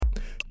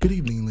Good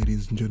evening,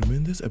 ladies and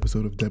gentlemen. This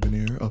episode of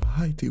Debonair of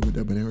High Tea with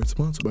Debonair is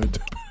sponsored by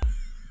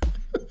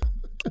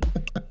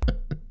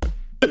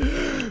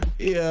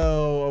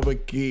Yo, I'm a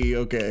key.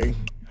 Okay.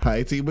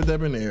 High Tea with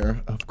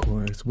Debonair. Of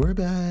course, we're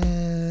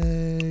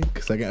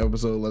back. Second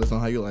episode. Let us know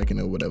how you liking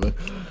it, whatever.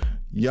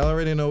 Y'all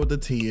already know what the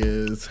tea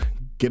is.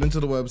 Get into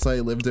the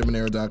website,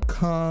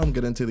 livedebonair.com.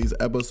 Get into these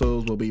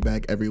episodes. We'll be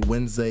back every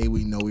Wednesday.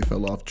 We know we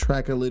fell off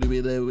track a little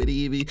bit,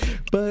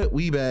 but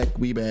we back.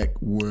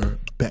 We're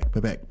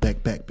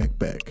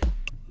back.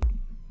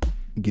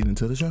 Get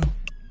into the show.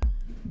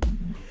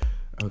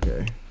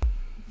 Okay.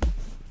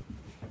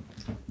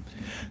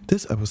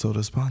 This episode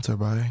is sponsored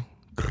by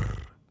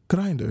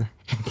Grindr.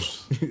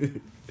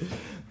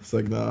 It's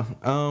like, nah.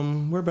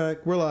 We're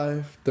back. We're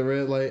live. The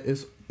red light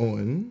is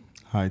on.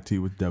 High tea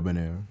with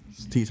Debonair.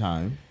 It's tea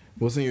time.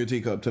 What's in your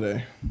teacup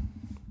today?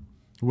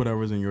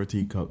 Whatever's in your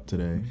teacup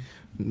today.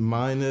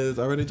 Mine is,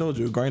 I already told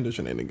you, Grindr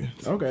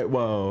shenanigans. Okay,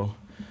 well,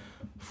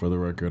 for the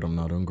record, I'm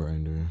not on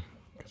Grindr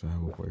because I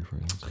have a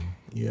boyfriend. So.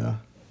 Yeah.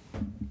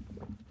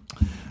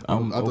 I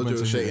thought you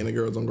were shading the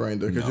girls on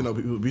Grindr because you know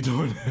people be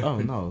doing that. Oh,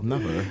 no,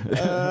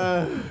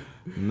 never.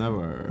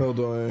 Never. Hold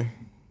on.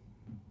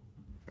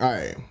 All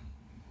right.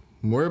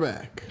 We're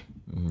back.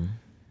 Mm-hmm.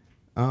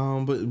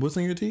 But what's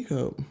in your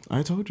teacup?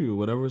 I told you,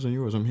 whatever's in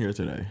yours, I'm here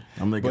today.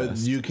 I'm the guest. But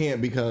you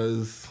can't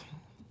because...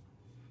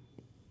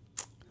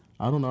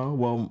 I don't know.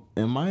 Well,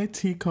 in my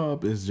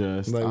teacup is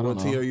just... Like, what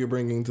tea are you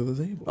bringing to the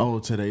table? Oh,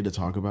 today to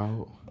talk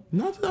about?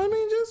 Just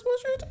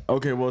what's your tea?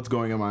 Okay, what's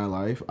going in my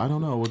life? I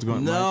don't know what's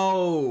going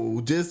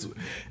on. No,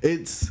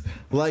 it's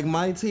like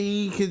my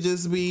tea could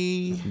just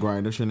be...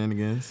 Grindr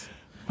shenanigans.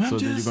 I'm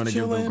just you're gonna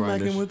chilling,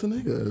 macking with the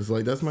niggas.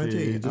 Like, that's my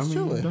tea. Just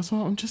chilling. That's why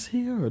I'm just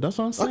here. That's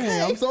what I'm saying.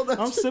 Okay,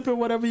 I'm sipping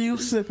whatever you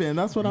sipping.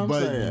 That's what I'm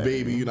saying. But,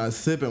 baby, you're not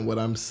sipping what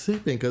I'm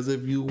sipping. Because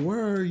if you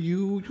were,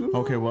 you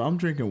Okay, well, I'm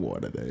drinking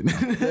water then.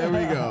 There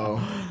we go.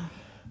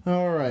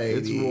 All right.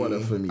 It's water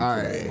for me. All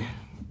right.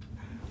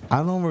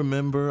 I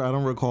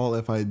don't recall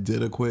if I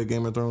did a quick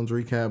Game of Thrones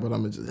recap, but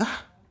I'm just...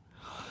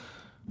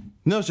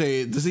 No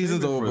shade. The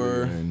season's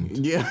over.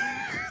 Yeah.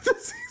 The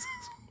season's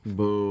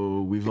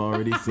Boo, we've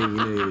already seen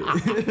it.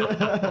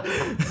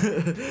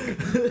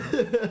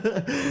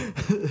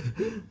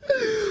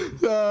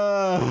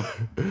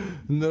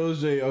 No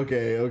shade.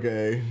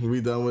 Okay.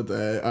 We done with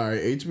that. All right,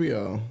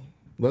 HBO.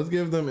 Let's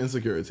give them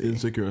Insecurity.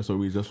 Insecure, so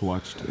we just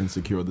watched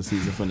Insecure, the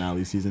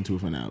season 2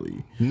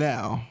 finale.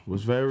 Now. It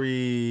was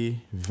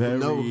very... No,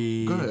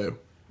 go ahead.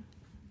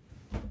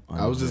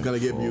 I was just going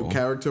to give you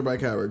character by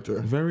character.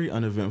 Very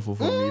uneventful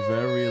for me.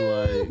 Very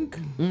like...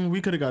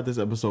 we could have got this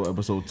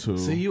episode 2.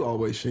 See, you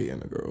always shading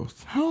the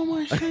girls. How am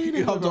I shading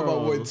the girls? I'm talking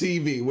about with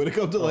TV. When it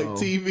comes to like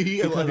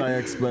TV. Because I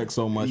expect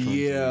so much from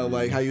yeah, TV.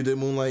 like how you did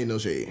Moonlight, no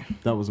shade.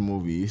 That was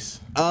movies.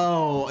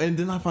 Oh, and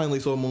then I finally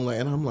saw Moonlight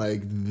and I'm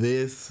like,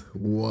 this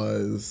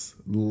was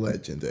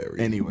legendary.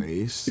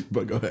 Anyways.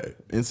 But go ahead.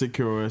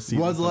 Insecure season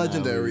was finale.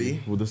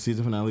 legendary. Well, the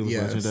season finale was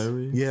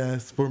legendary?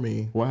 Yes, for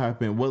me. What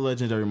happened? What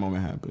legendary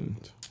moment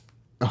happened?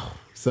 Oh,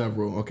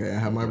 several. Okay, I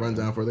have my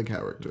rundown for the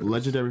characters.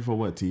 Legendary for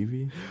what?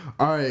 TV?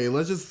 All right,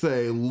 let's just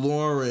say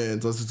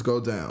Lawrence. Let's just go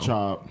down.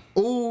 Chop.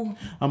 Ooh.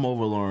 I'm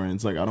over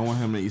Lawrence. Like, I don't want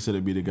him and Issa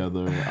to be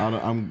together.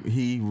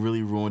 He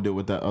really ruined it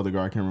with that other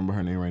girl. I can't remember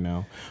her name right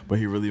now. But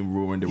he really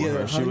ruined it with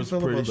her. She was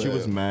pretty. She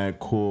was mad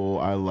cool.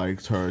 I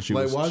liked her. She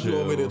was why chill. you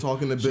over there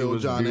talking to Bill,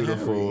 John,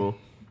 beautiful. And Harry?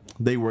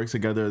 They work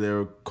together.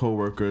 They're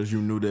co-workers.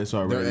 You knew this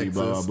already.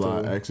 Blah,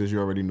 blah, blah. Exes, you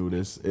already knew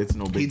this. It's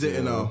no big deal. He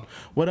didn't know.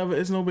 Whatever.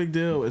 It's no big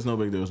deal.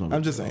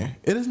 I'm just saying.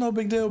 It is no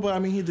big deal, but I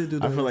mean, he did do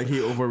that. I feel like he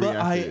overreacted. But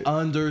I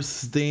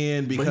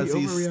understand because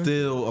he's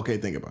still... Okay,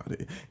 think about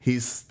it.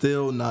 He's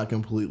still not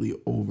completely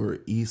over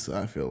Issa,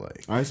 I feel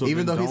like. Right, so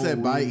even though he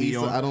said bye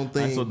Issa, I don't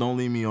think... So don't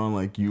leave me on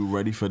like, you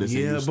ready for this?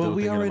 Yeah, but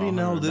we already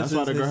know this. That's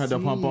why the girl had to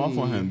pump off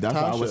on him. That's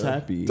why I was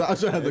happy.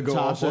 Tasha had to go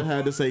off. Tasha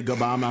had to say,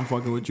 goodbye, I'm not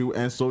fucking with you.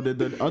 And so did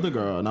the other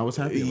girl. And I was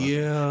happy.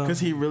 Yeah.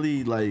 Because he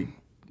really, like,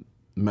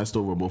 messed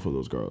over both of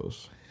those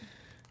girls.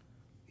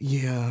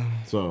 Yeah.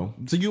 So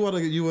you would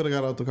have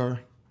got out the car?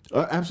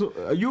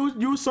 Absolutely.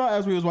 You saw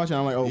as we was watching.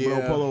 I'm like, oh,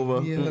 bro, pull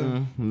over.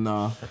 Yeah.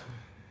 Nah.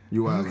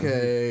 You are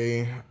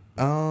okay.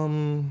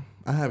 I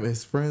have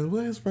his friends.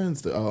 What his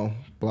friends do? Oh,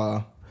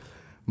 blah.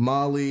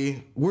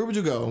 Molly, where would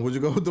you go? Would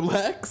you go with the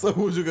blacks or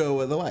would you go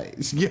with the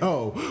whites?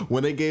 Yo,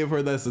 when they gave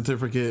her that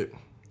certificate.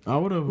 I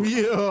would have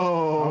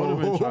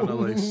been trying to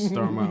like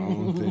start my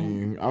own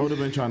thing. I would have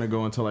been trying to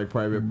go into like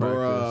private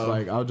practice.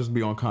 Like I'll just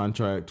be on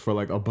contract for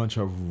like a bunch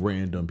of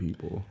random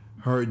people.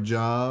 Her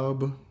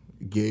job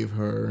gave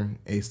her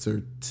a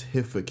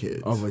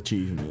certificate of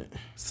achievement.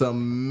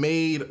 Some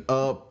made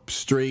up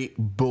straight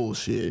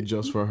bullshit.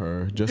 Just for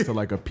her. Just to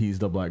like appease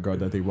the black girl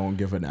that they won't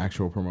give an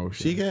actual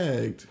promotion. She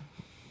gagged.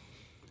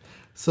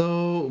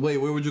 So wait,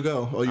 where would you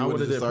go? Oh, you would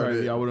have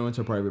started. I would have went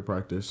to private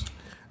practice.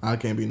 I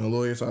can't be no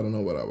lawyer, so I don't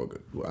know what I would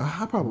do.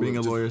 I probably being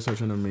a lawyer is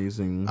such an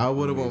amazing. I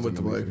would have went with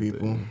the black people.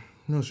 Thing.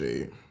 No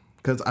shade,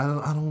 because I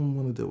don't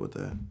want to deal with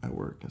that at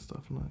work and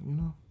stuff. Like,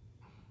 you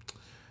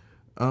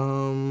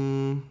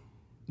know.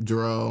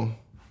 Dro,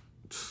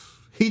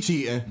 He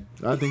cheating.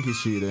 I think he's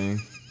cheating.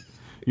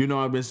 You know,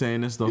 I've been saying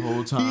this the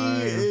whole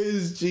time. He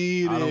is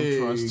cheating. I don't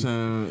trust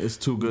him. It's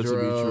too good to be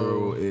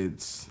true.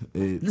 It's.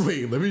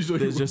 Wait, let me show you.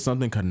 There's just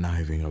something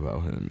conniving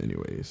about him,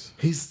 anyways.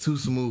 He's too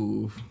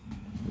smooth.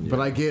 Yeah.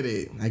 But I get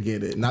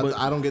it. Not,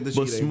 I don't get the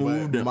cheating.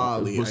 Smooth but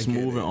Molly, but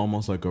smooth and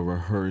almost like a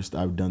rehearsed.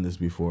 I've done this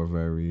before.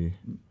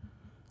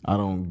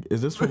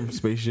 Is this from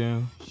Space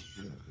Jam?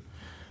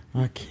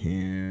 I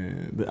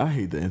can't. I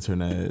hate the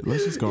internet.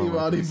 Let's just go. You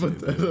already put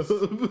that up.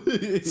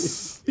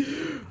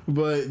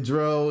 But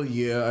Dro,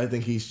 yeah, I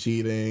think he's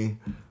cheating.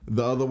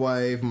 The other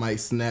wife might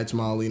snatch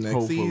Molly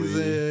next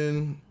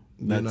season.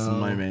 That's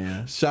my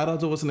man. Shout out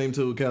to what's her name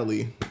too,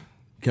 Kelly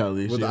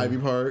with Ivy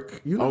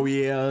Park. You know? Oh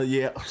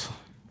yeah.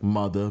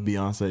 Mother,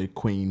 Beyonce,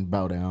 Queen,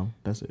 bow down.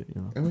 That's it.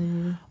 You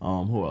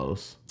know. Who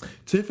else?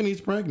 Tiffany's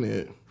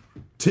pregnant.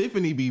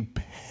 Tiffany be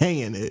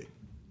paying it.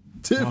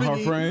 Tiffany, her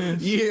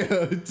friends? Yeah,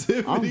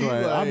 Tiffany. I'm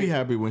glad. I'll be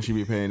happy when she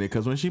be paying it,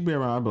 because when she be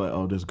around, I'll be like,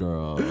 oh, this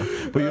girl.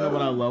 But you know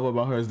what I love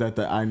about her is that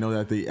I know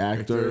that the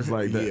actor is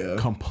like the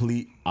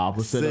complete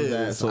opposite of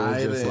that. So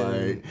it's just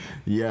like,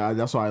 yeah,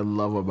 that's what I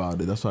love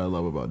about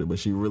it. But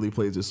she really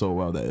plays it so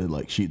well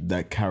that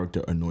that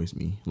character annoys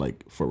me,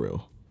 like, for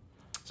real.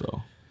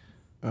 So,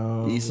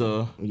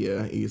 Issa.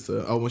 Yeah,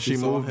 Issa. Oh, when she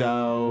moved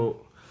out.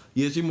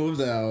 Yeah, she moves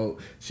out.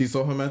 She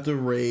saw him at the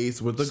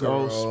race with the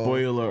girl. Oh,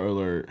 spoiler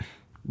alert.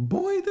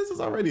 Boy, this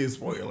is already a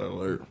spoiler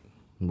alert.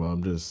 Well,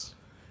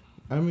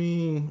 I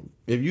mean,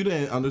 if you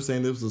didn't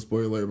understand this was a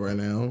spoiler right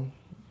now,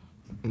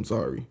 I'm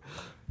sorry.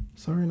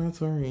 Sorry, not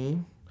sorry.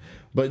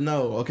 But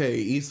no, okay,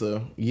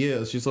 Issa.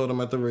 Yeah, she saw him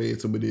at the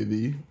race with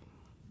Ivy.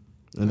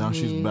 And now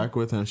she's back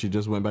with him. She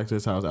just went back to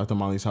his house after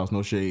Molly's house.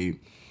 No shade.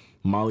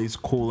 Molly's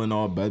cool and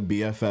all, but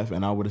BFF,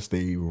 and I would have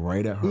stayed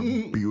right at her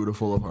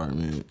beautiful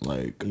apartment.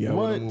 Like, yeah,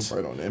 what?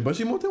 Right on that. But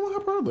she moved in with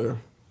her brother.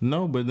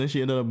 No, but then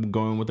she ended up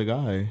going with the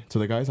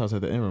guy's house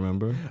at the end,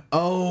 remember?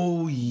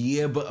 Oh,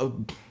 yeah, but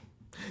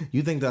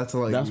you think that's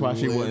like... That's why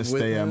she wouldn't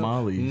stay at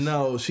Molly's.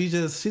 No, she's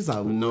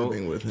not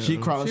living with him. She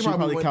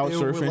probably couch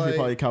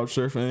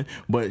surfing,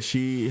 but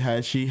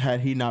had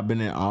he not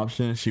been an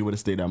option, she would have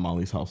stayed at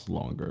Molly's house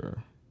longer.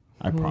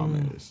 I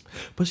promise.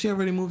 But she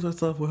already moved her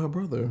stuff with her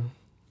brother.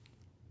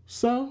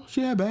 So,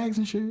 she had bags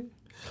and shit.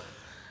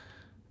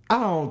 I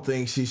don't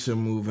think she should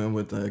move in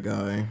with that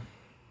guy.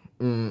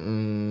 I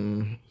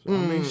mean,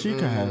 she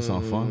can have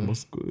some fun.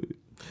 What's good?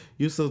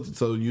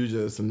 So you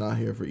just not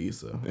here for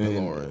Issa and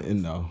Lauren?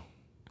 And no,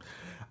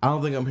 I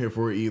don't think I'm here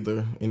for it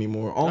either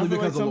anymore. Only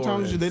because like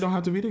sometimes they don't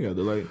have to be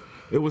together. Like,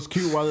 it was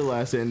cute while it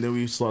lasted, and then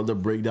we saw the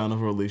breakdown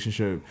of a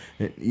relationship.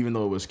 And even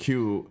though it was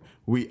cute,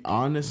 we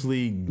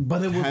honestly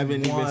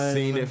haven't even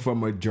seen it for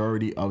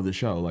majority of the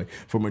show. Like,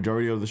 for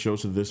majority of the show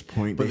to this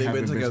point, but they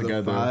haven't been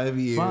together 5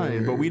 years.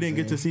 Fine, but we didn't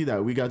get to see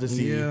that. We got to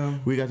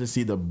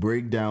see the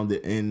breakdown,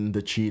 the end,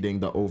 the cheating,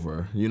 the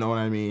over. You know what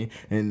I mean?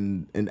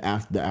 And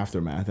after the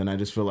aftermath. And I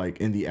just feel like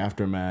in the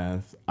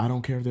aftermath, I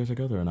don't care if they're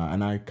together or not,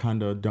 and I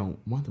kind of don't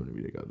want them to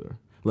be together.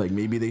 Like,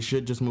 maybe they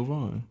should just move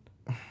on.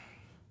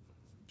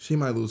 She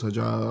might lose her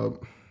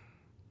job.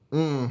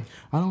 I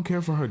don't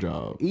care for her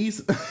job.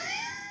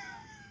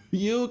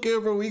 You don't care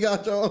for We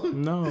Got Y'all?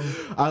 No.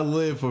 I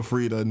live for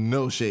Frida.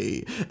 No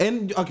shade.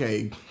 And,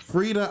 okay,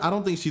 Frida, I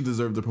don't think she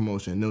deserved the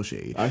promotion. No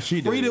shade.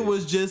 Frida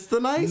was just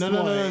the nice one.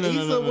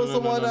 Issa was the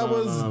one that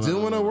was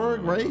doing her work,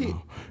 right?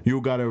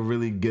 You got to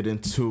really get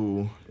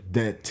into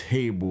that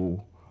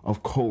table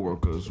of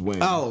coworkers when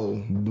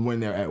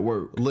they're at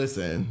work.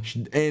 Listen,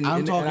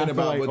 I'm talking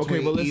about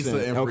between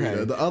Issa and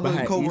Frida. The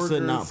other coworkers Issa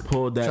not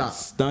pulled that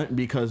stunt,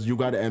 because you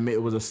got to admit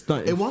it was a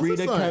stunt. It was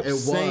Frida a stunt. Kept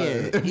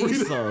saying,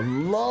 Issa,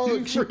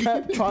 look, she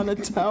kept trying to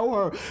tell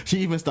her. She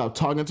even stopped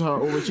talking to her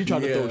over. She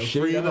tried to throw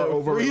shit at her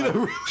over.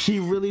 Like,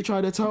 she really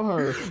tried to tell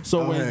her.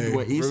 So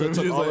when Issa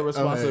took all the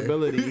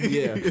responsibility,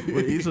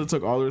 when Issa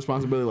took all the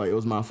responsibility, like, it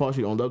was my fault.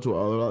 She owned up to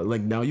it.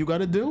 Like, now you got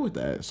to deal with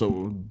that.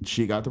 So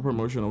she got the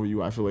promotion over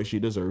you. I feel like she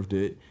deserved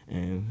it,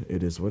 and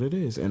it is what it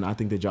is. And I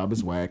think the job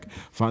is whack.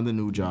 Find a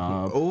new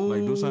job.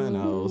 Like, do something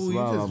else.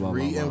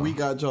 And We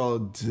Got Y'all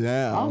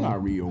down. I'm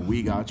not reading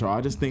We Got Y'all. I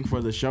just think for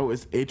the show,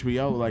 it's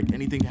HBO. Like,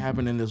 anything can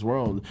happen in this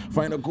world.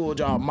 Find a cool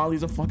job.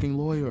 Molly's a fucking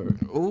lawyer.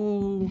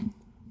 Ooh.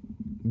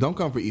 Don't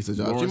come for Issa's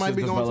job. She might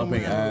be going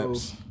somewhere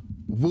else.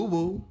 Woo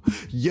woo.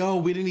 Yo,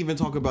 we didn't even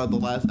talk about the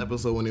last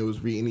episode when they was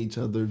reading each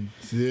other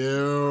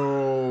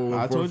down.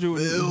 I told you.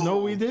 No,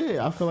 we did.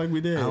 I feel like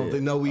we did. I don't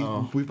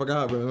think, we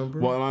forgot,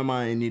 remember? Well, in my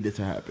mind, it needed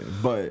to happen.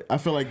 But I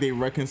feel like they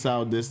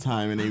reconciled this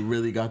time, and they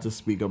really got to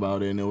speak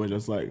about it, and it was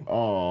just like,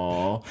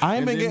 oh. I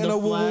ain't been getting no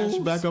woo-woos.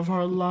 Flashback of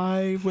her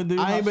life. I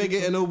ain't been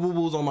getting no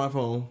woo-woos on my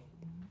phone.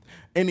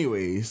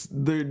 Anyways,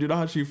 you know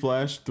how she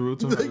flashed through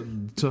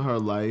to her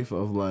life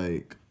of,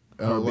 like,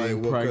 her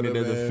being pregnant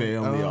as a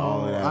family,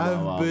 all of that.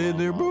 I've been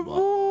there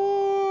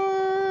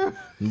before.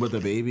 With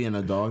the baby and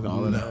a dog,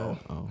 all of that.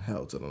 No,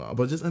 hell to the no.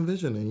 But just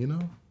envisioning, you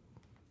know.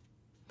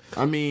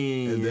 I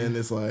mean, and then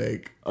it's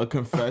like a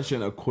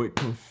quick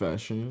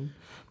confession.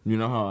 You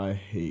know how I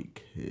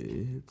hate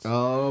kids.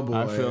 Oh boy,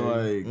 I feel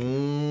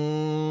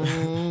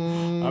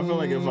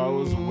like if I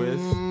was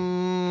with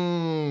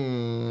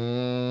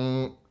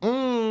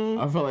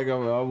I felt like I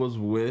was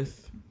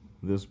with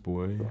this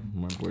boy,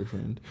 my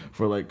boyfriend,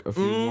 for like a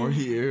few more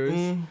years,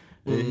 and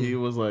he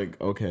was like,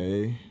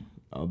 "Okay,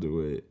 I'll do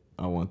it.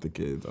 I want the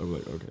kids." I was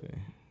like, "Okay."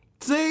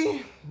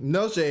 See,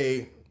 no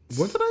shade.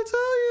 What did I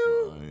tell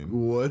you? Fine.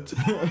 What?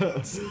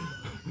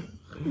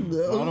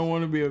 No. I don't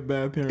want to be a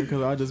bad parent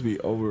because I'll just be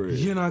over it.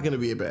 You're not gonna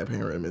be a bad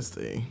parent, Miss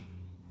T.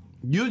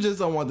 You just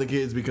don't want the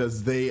kids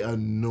because they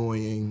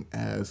annoying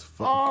as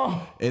fuck.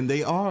 Oh, and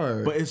they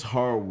are. But it's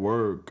hard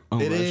work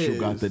unless you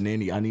got the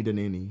nanny. I need a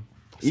nanny.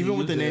 Even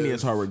with the nanny,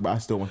 it's hard work, but I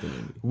still want the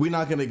nanny. We're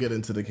not going to get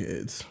into the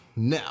kids.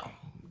 Now,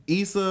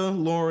 Issa,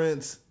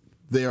 Lawrence,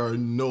 they are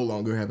no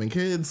longer having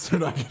kids. They're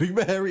not getting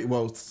married.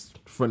 Well,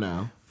 for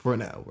now. For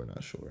now, we're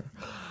not sure.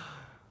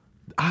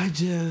 I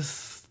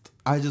just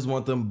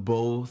want them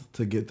both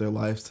to get their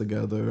lives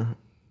together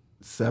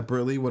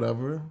separately,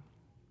 whatever.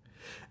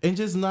 And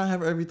just not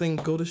have everything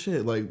go to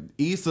shit. Like,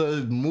 Issa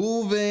is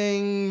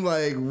moving,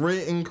 like,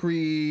 rent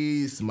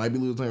increase, might be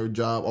losing her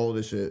job, all of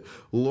this shit.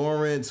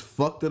 Lawrence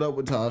fucked it up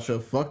with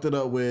Tasha, fucked it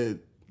up with,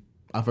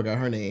 I forgot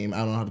her name, I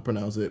don't know how to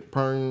pronounce it,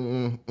 her.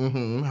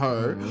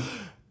 Mm-hmm.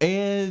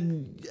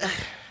 And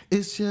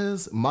it's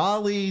just,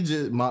 Molly,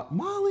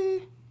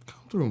 Molly,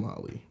 come through,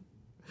 Molly.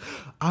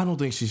 I don't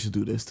think she should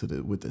do this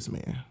with this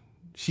man.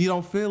 She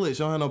don't feel it, she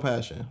don't have no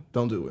passion.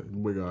 Don't do it.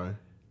 What guy?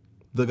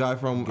 The guy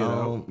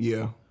from,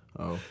 yeah.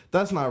 Oh,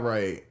 that's not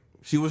right.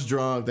 She was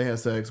drunk. They had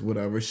sex.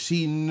 Whatever.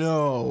 She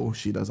knows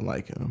she doesn't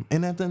like him.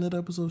 And at the end of the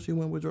episode, she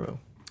went with Dro.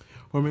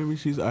 Or maybe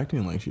she's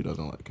acting like she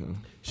doesn't like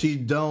him. She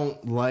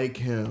don't like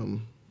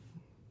him.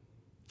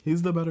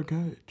 He's the better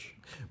catch.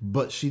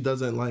 But she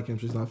doesn't like him.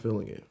 She's not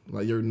feeling it.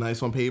 Like, you're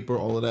nice on paper,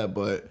 all of that,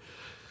 but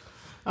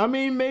I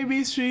mean,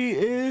 maybe she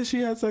is.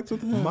 She had sex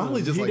with him.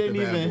 Molly just like the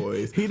bad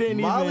boys.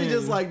 Molly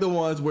just like the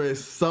ones where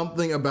it's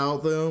something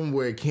about them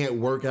where it can't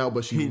work out,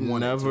 but he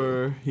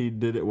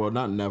did it. Well,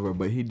 not never,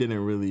 but he didn't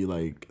really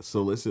like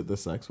solicit the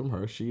sex from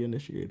her. She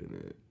initiated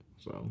it.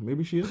 So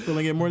maybe she is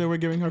feeling it more than we're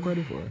giving her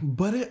credit for.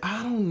 But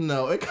I don't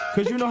know.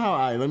 Because you know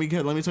how let me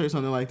tell you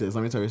something like this.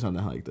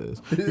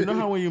 You know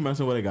how when you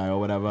messing with a guy or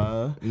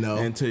whatever, no,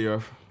 into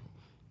you're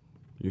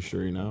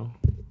sure you know.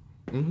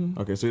 Mm-hmm.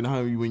 Okay, so you know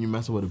how when you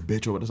mess with a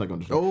bitch or what it's like on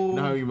the street. You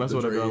know how you mess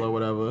with a girl or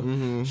whatever.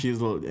 Mm-hmm.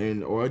 She's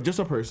or just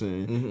a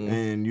person,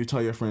 and you tell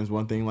your friends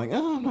one thing like,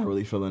 "Oh, I'm not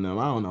really feeling them.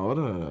 I don't know."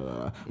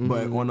 Mm-hmm.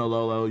 But on the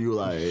low, you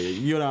like,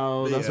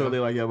 that's what they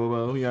like,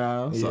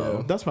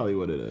 So that's probably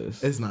what it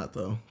is. It's not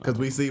though, because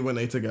we see when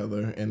they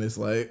together, and it's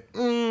like,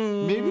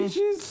 maybe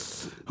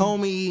she's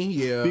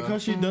homie,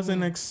 because she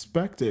doesn't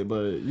expect it,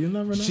 but you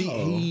never know.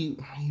 He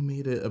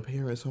made an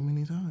appearance so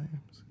many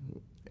times,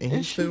 and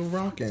he's still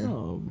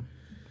rocking.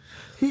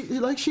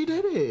 She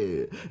did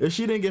it. If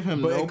she didn't give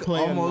him no play,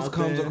 almost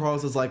comes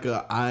across as like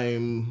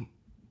I'm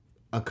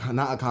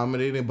not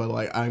accommodating, but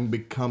like I'm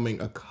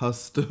becoming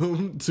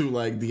accustomed to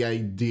like the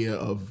idea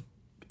of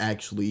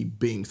actually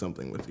being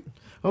something with you.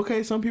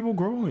 Okay, some people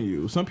grow on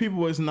you. Some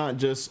people it's not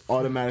just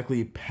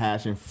automatically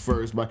passion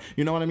first, but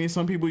you know what I mean?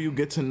 Some people you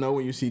get to know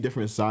when you see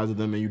different sides of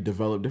them and you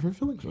develop different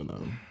feelings for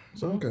them.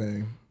 So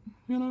okay,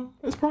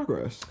 it's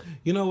progress.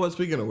 You know what?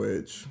 Speaking of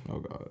which, oh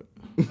God.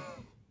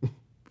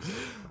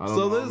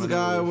 So this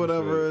guy,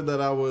 whatever,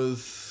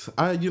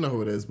 that you know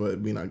who it is, but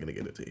we're not gonna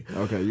get it to you.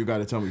 Okay, you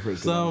gotta tell me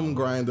first. Some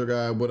Grindr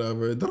guy,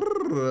 whatever,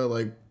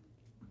 like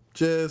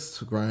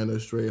just Grindr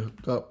straight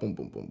up, boom,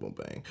 boom, boom, boom,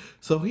 bang.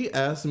 So he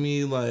asked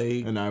me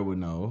like, and I would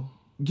know.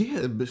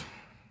 Yeah, but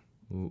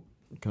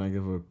can I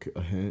give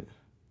a hint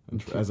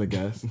as a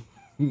guess?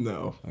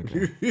 No.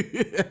 Okay.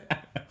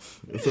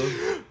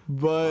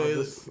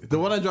 But the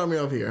one that dropped me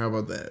off here. How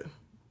about that?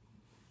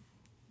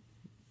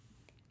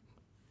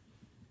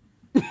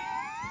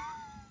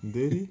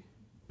 Did he?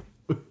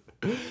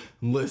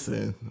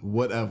 Listen,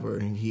 whatever.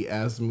 He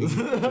asked me to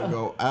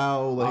go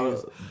out. Like,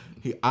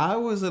 I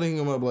was hitting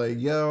him up like,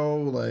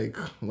 yo, like,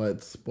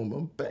 let's boom,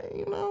 boom,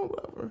 bang,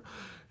 whatever.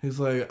 He's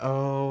like,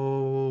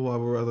 oh, I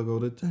would rather go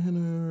to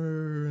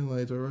dinner and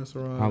like to a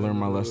restaurant. I learned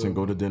my lesson.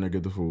 Go to dinner,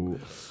 get the food.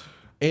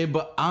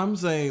 But I'm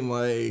saying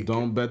like,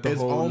 don't bet the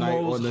whole night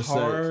on the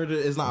hard.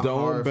 Sex. It's not. Don't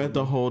hard bet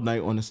the whole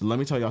night on this. Let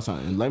me tell y'all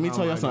something.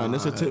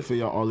 This is a tip for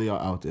all of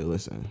y'all out there.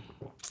 Listen.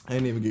 I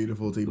ain't even give you the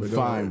full tea, but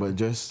fine, but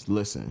just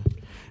listen.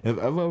 If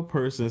ever a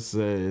person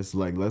says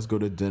like, let's go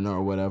to dinner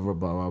or whatever,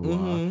 blah blah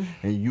blah,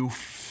 and you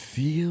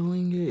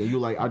feeling it, and you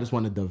like, I just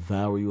want to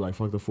devour you, like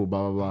fuck the food,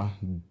 blah blah blah.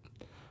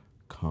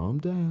 Calm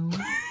down.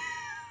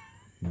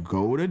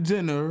 Go to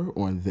dinner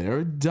on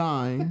their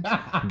dime,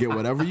 get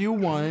whatever you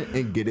want,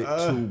 and get it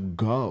to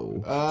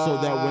go. So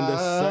that when the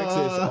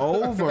sex is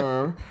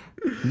over,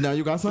 now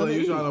you got something. So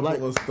you're trying to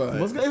pull a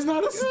stunt. It's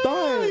not a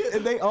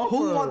stunt. They offer.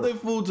 Who want their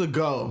food to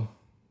go?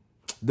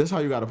 This how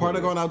you got to part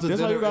of going out to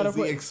dinner. How you got to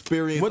the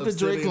experience. What the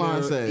Drake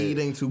line said.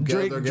 Eating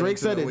together. Drake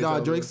said it.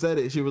 Drake said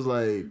it. She was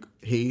like,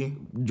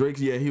 Drake's,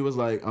 he was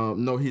like,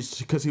 no,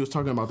 because he was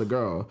talking about the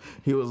girl.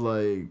 He was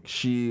like,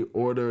 she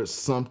ordered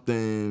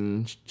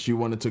something. She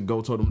wanted to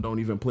go, told him don't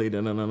even play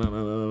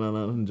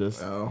that.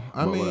 Just,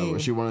 whatever.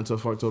 She wanted to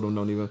fuck, told him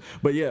don't even.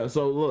 But yeah,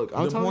 so look,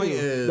 I'm telling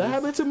you, that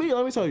happened to me.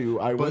 Let me tell you,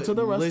 I went to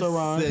the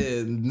restaurant.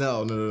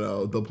 No.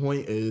 The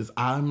point is,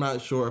 I'm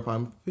not sure if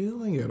I'm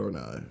feeling it or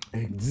not.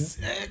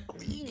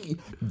 Exactly.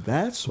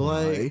 That's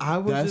why. I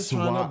was just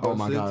trying to. Oh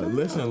my God!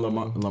 Listen,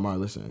 Lamar,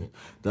 listen.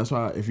 That's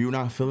why if you're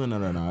not feeling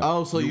it or not.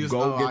 Oh, so you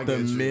go get the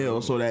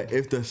meal so that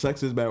if the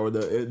sex is bad or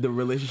the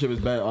relationship is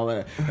bad, all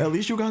that, at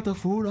least you got the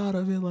food out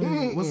of it.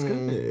 Like, what's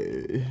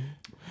good?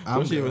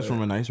 Especially if it's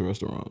from a nice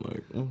restaurant.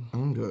 Like,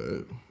 I'm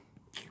good.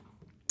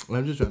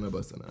 I'm just trying to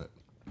bust a nut.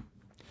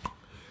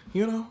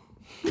 You know?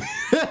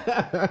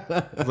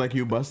 It's like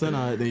you bust a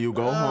nut, then you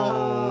go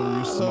home,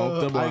 you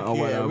smoke the blunt or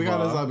whatever. We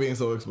gotta stop being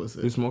so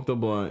explicit. You smoke the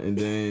blunt and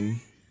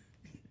then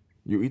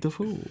you eat the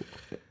food.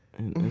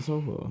 And it's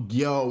over.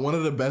 Yo, one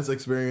of the best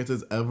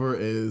experiences ever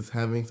is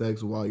having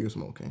sex while you're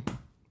smoking.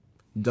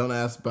 Don't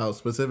ask about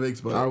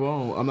specifics, but I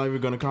won't. I'm not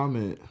even gonna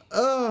comment.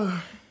 All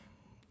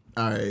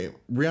right,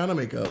 Rihanna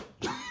makeup.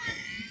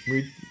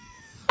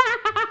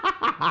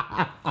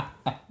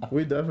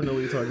 We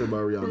definitely talking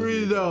about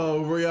Rihanna.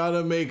 No,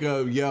 Rihanna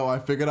makeup. Yo, I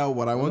figured out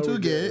what I want to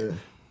get.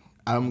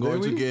 I'm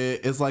going to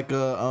get. It's like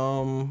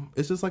a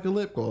It's just like a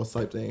lip gloss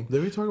type thing.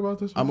 Did we talk about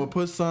this? I'm gonna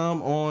put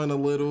some on a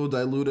little,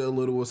 dilute it a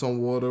little with some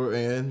water,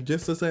 and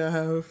just to say I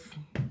have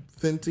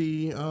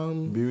Fenty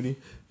Beauty.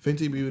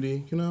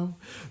 You know,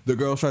 the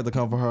girls tried to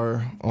come for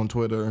her on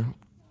Twitter,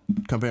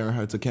 comparing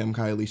her to Kim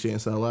Kylie. She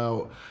didn't sell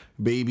out.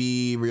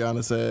 Baby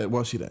Rihanna said,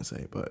 well, she didn't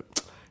say,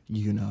 but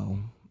you know.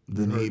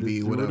 The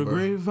Navy, whatever. The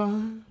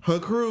grapevine. Her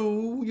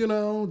crew, you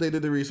know, they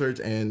did the research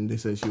and they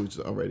said she was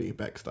already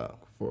backstock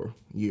for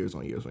years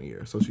on years on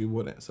years, so she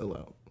wouldn't sell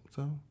out.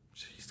 So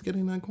she's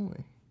getting that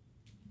coin.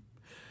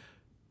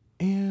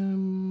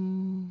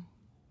 And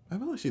I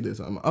feel like she did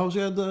something. Oh, she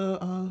had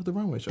the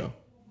runway show.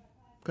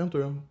 Come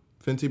through.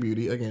 Fenty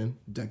Beauty again,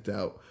 decked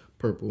out,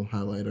 purple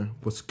highlighter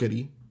with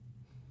skitty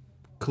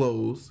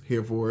clothes.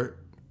 Here for it.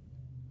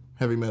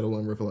 Heavy metal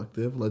and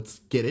reflective. Let's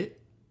get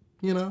it.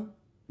 You know.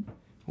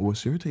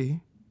 What's your tea?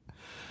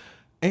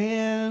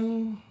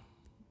 And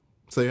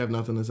so you have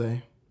nothing to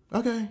say?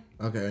 Okay.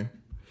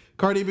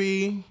 Cardi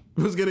B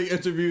was getting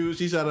interviewed.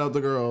 She shouted out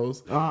the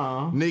girls.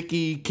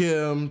 Nicki,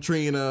 Kim,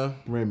 Trina,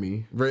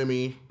 Remy.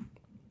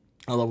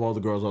 I love all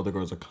the girls. All the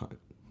girls are cut.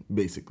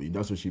 Basically,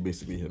 that's what she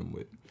basically hit them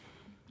with.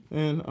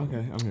 And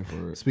okay, I'm here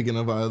for it. Speaking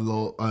of I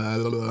love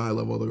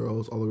all the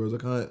girls. All the girls are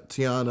cut.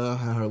 Tiana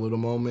had her little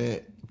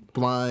moment.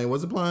 Blind.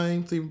 Was it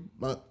Blind?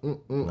 I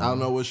don't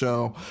know what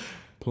show.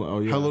 Her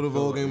little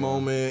voguing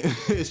moment.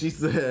 She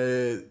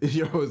said,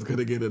 "You're always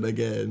gonna get it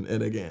again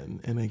and again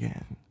and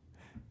again."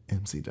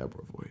 MC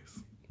Deborah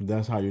voice.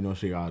 That's how you know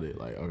she got it.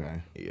 Like,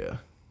 okay, yeah.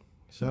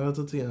 Shout out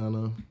to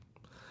Tiana.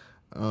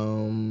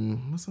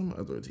 What's some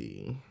other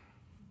tea?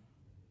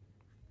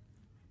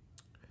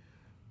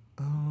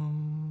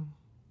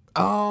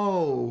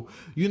 Oh,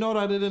 you know what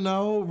I didn't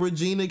know?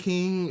 Regina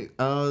King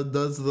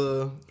does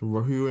the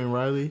Hugh and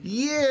Riley.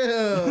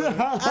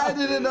 Yeah, I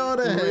didn't know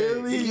that.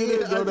 Really? You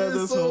didn't know that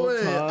this whole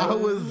time? I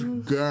was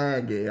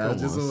gagging. I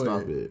just saw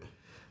it.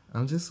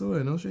 I'm just saw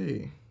it. No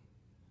shade.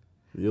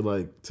 You're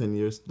like 10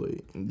 years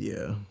late.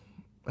 Yeah.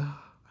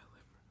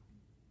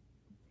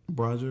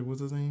 Broderick,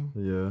 what's his name?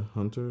 Yeah,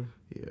 Hunter.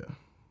 Yeah.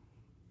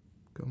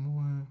 Come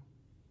on.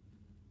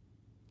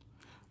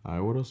 All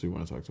right, what else do you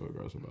want to talk to our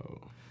girls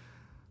about?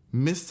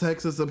 Miss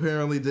Texas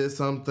apparently did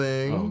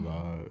something. Oh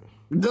God.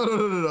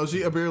 No.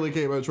 She apparently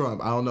came at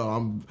Trump. I don't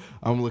know.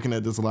 I'm looking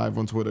at this live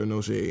on Twitter.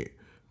 No shade,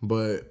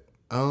 but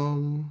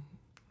should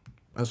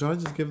I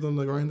just give them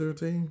the Grindr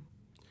Tea?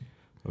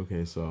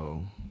 Okay,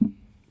 so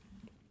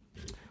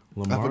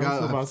Lamar's I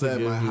forgot I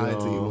said my high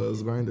tea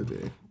was Grindr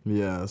Tea.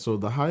 Yeah. So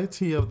the high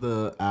tea of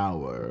the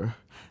hour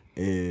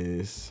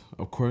is,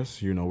 of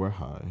course, you know we're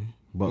high,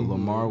 but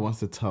Lamar wants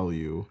to tell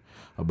you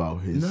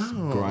about his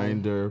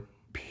Grindr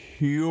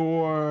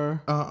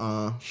pure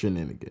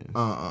shenanigans.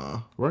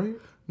 Right?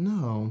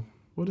 No.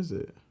 What is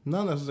it?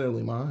 Not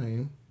necessarily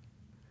mine.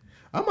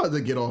 I'm about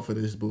to get off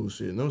of this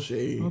bullshit. No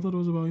shade. I thought it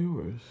was about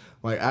yours.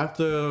 Like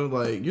after,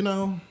 like, you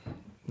know.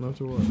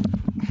 After what?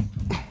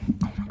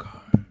 Oh my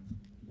God.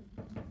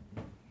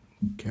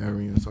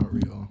 Carrying,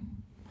 sorry y'all.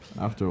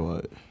 After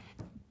what?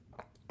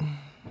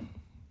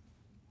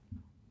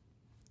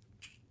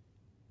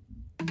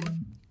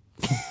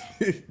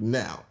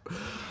 Now,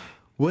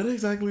 what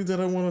exactly did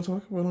I want to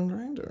talk about on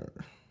Grindr?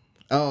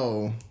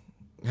 Oh,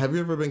 have you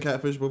ever been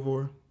catfished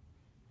before?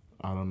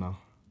 I don't know.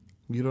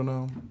 You don't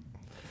know?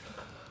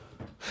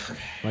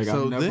 Like,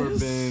 so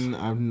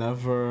I've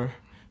never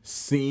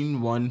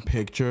seen one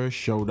picture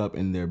showed up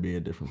and there be a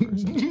different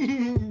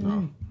person.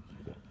 No.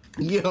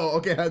 Yo,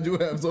 okay, I do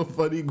have some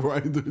funny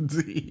Grindr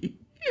tea.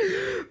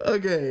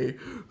 Okay,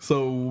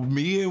 so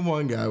me and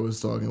one guy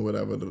was talking,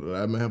 whatever.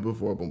 I met him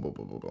before, boom, boom,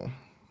 boom, boom, boom.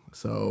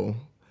 So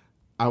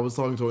I was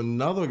talking to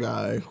another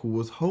guy who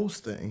was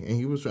hosting, and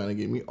he was trying to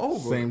get me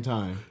over. Same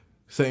time.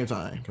 Same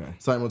time. Okay.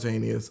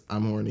 Simultaneous.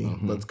 I'm horny.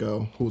 Let's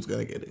go. Who's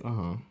gonna get it?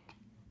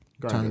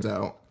 Turns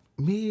out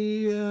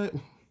me.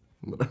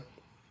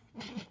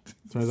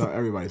 Turns out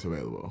everybody's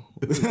available.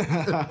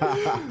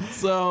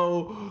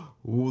 So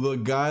the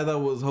guy that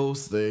was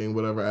hosting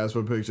whatever asked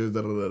for pictures.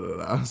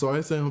 So I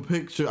sent him a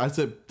picture. I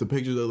sent the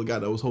picture of the guy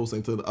that was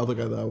hosting to the other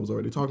guy that I was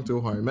already talking to,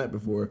 who I met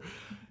before.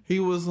 He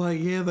was like,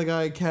 yeah, the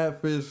guy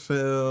catfish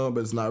him,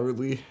 but it's not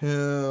really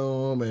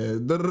him,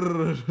 and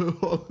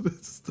all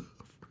this stuff.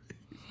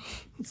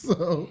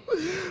 So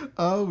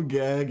I'm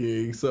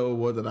gagging. So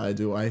what did I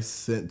do? I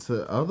sent to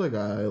the other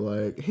guy,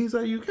 like, he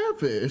said, you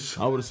catfish.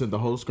 I would have sent the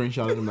whole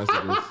screenshot of the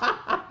messages.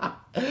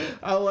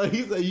 I like,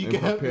 he said, you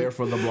catfish. Prepare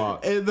for the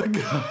block. And the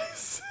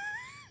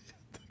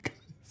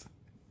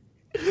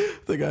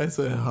guy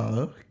said,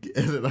 huh?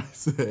 And then I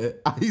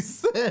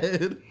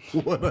said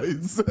what I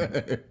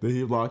said. Did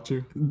he block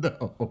you?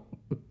 No.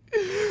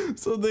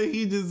 So then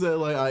he just said,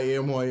 like, I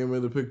am who I am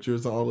in the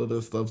pictures and all of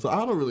this stuff. So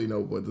I don't really know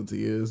what the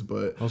tea is,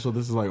 but... Also,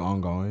 this is, like,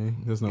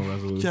 ongoing. There's no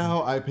resolution.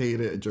 Ciao, I paid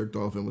it, jerked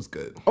off, and was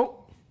good.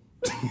 Oh!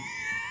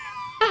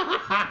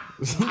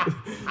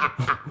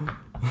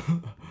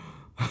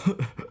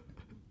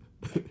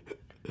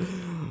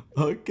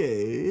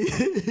 Okay.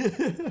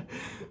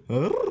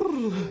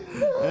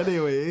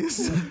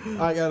 Anyways,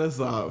 I gotta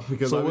stop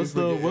because. So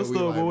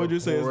what would you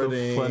say is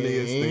the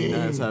funniest thing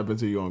that's happened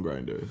to you on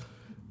Grindr?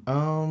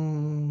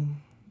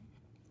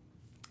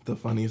 The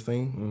funniest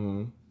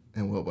thing.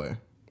 In what way?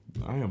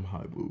 I am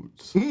high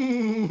boots.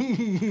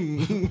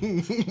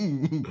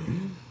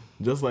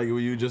 Just like when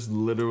you just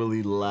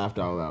literally laughed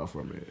out loud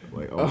from it.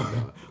 Like, oh my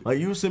God. Like,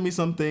 you send me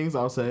some things,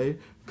 I'll say,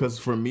 because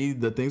for me,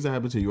 the things that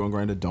happen to you on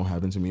Grindr don't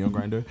happen to me on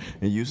Grindr.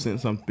 And you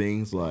sent some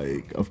things,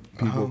 like, of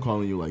people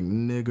calling you, like,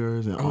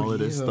 niggers and all of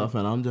this stuff.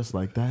 And I'm just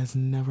like, that's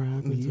never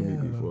happened to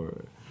me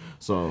before.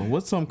 So,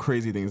 what's some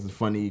crazy things,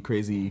 funny,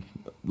 crazy,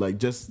 like,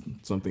 just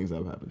some things that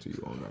have happened to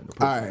you on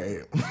Grindr? All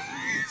right.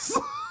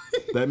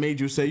 That made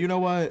you say, you know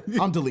what?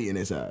 I'm deleting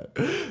this app.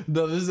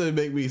 No, this didn't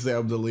make me say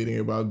I'm deleting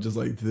it, but I'm just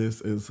like,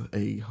 this is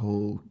a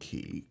whole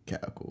key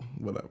cackle,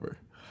 whatever.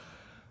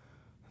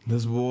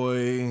 This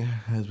boy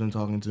has been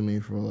talking to me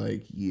for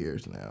like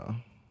years now.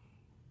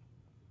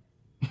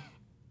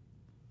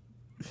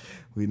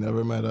 We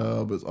never met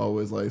up. It's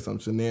always like some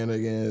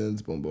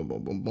shenanigans. Boom, boom,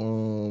 boom, boom,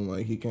 boom.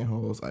 Like, he can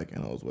host, I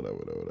can host,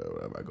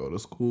 whatever. I go to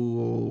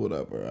school,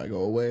 whatever. I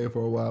go away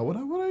for a while,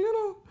 whatever, you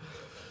know.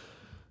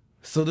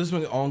 So this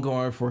been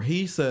ongoing for,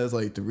 he says,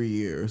 like 3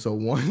 years. So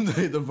one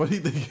day, the funny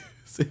thing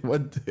is,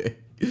 one day,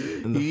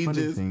 the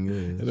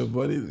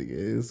funny thing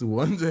is,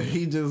 one day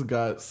he just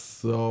got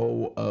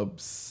so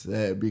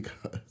upset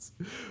because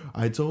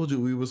I told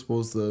you we were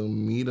supposed to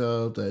meet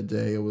up that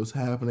day. It was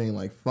happening,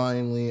 like,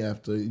 finally,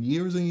 after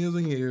years and years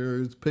and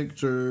years,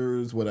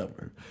 pictures,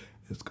 whatever.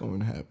 It's going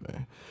to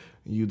happen.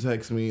 You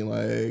text me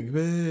like,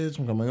 bitch,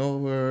 I'm coming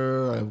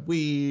over. I have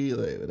weed,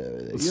 like,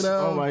 whatever, you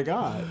know? Oh my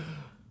God.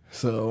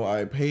 So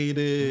I paid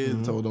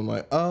it, told him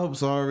like, oh,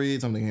 sorry,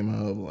 something came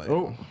up, like,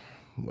 oh,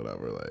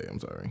 whatever, like, I'm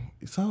sorry.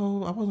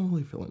 So I wasn't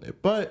really feeling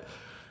it, but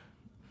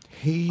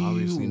he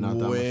obviously not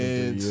that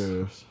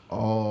went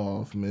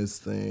off, Miss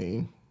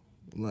Thing.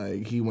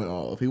 Like, he went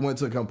off. He went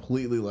to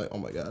completely like, oh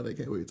my God, I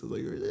can't wait to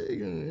like,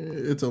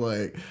 it's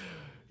like,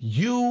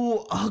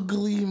 you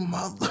ugly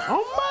mother.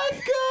 Oh my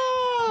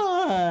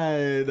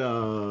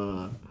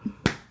God.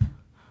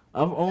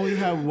 I've only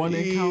had one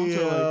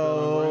encounter like that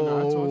on Grindr.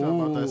 I told you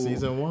about that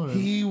season 1.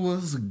 He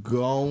was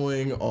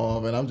going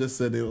off, and I'm just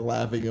sitting there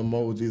laughing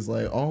emojis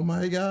like, oh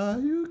my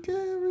God, you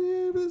can't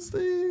read this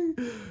thing.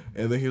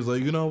 And then he was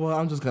like, you know what,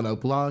 I'm just going to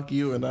block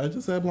you. And I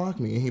just said, block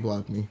me. And he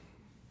blocked me.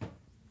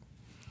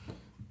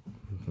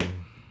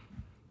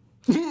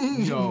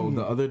 Yo,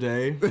 the other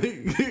day,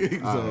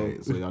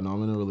 so y'all know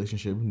I'm in a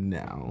relationship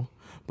now,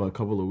 but a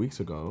couple of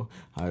weeks ago,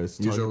 I was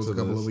talking to a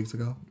couple of weeks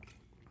ago?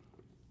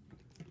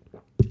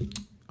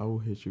 I will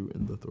hit you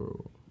in the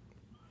throat.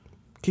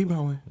 Keep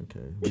going.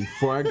 Okay.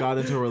 Before I got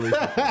into a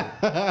relationship.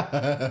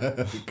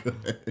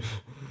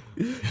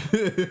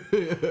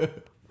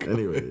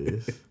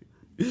 Anyways.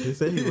 He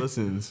said he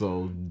listens,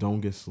 so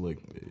don't get slick,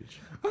 bitch.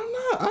 I'm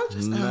not. I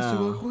just asked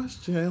you a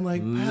question.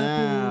 Like,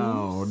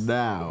 now.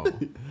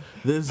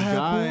 This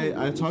guy,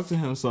 I talked to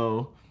him,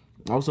 so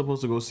I was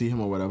supposed to go see him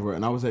or whatever,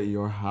 and I was at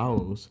your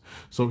house.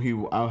 So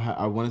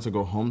I wanted to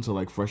go home to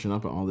like freshen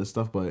up and all this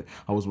stuff, but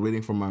I was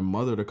waiting for my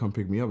mother to come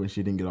pick me up, and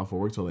she didn't get off of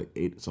work till like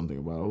 8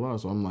 something, blah, blah, blah.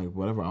 So I'm like,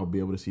 whatever, I'll be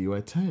able to see you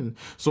at 10.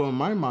 So in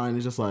my mind,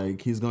 it's just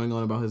like, he's going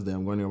on about his day,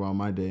 I'm going about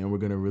my day, and we're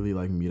going to really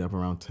like meet up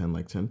around 10,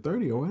 like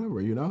 10:30 or whatever,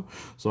 you know?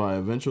 So I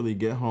eventually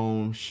get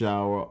home,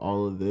 shower,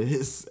 all of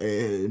this,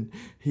 and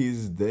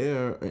he's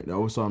there.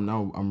 And so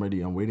I'm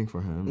ready, I'm waiting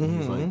for him. And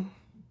he's like,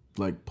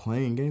 like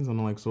playing games.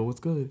 I'm like, so what's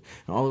good?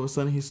 And all of a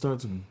sudden he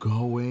starts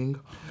going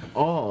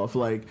off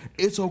like,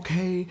 it's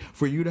okay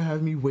for you to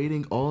have me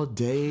waiting all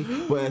day,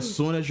 but as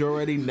soon as you're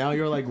ready, now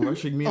you're like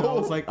rushing me. And I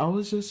was like, I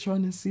was just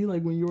trying to see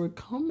like when you were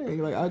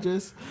coming. I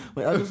just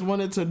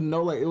wanted to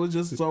know. Like, it was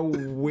just so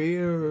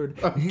weird.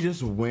 He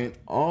just went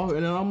off,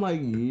 and then I'm like,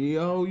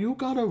 yo, you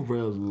gotta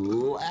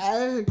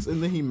relax.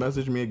 And then he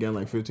messaged me again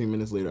like 15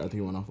 minutes later after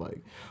he went off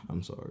like,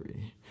 I'm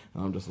sorry.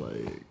 And I'm just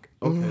like,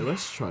 okay,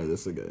 let's try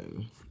this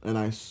again. And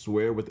I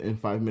swear within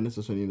 5 minutes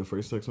of sending the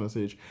first text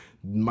message,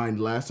 my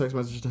last text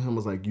message to him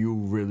was like, you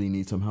really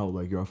need some help.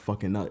 Like, you're a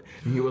fucking nut.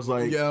 And he was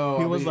like,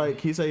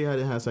 he said he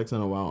hadn't had sex in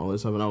a while, all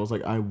this stuff. And I was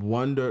like,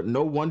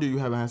 no wonder you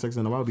haven't had sex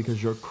in a while,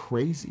 because you're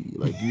crazy.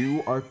 Like,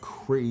 you are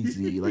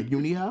crazy. Like, you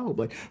need help.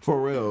 Like,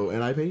 for real.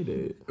 And I paid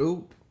it.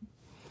 Ooh.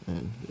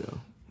 And, yeah.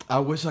 I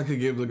wish I could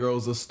give the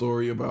girls a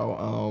story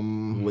about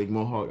Lake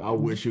Mohawk. I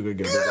wish you could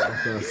give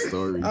that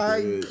story.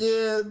 I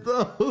can't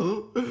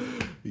though.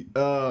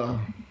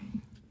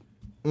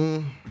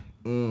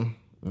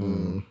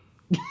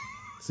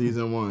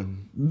 Season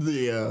 1.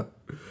 Yeah.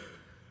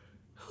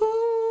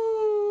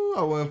 Ooh,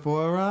 I went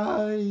for a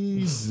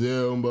ride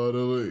down by the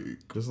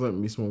lake. Just let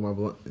me smoke my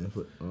blunt.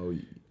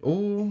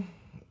 Oh,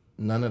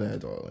 none of that,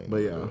 darling. But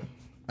yeah.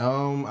 I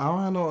don't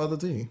have no other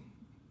tea.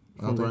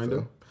 From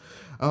Grindr?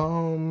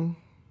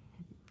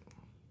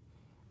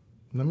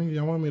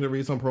 Y'all want me to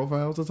read some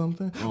profiles or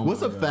something? Oh, what's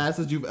the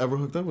fastest you've ever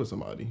hooked up with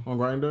somebody? On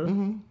Grindr?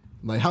 Mm-hmm.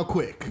 Like, how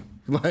quick?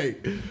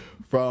 Like,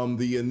 from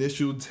the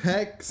initial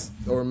text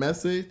or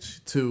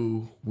message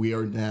to we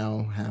are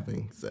now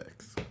having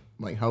sex.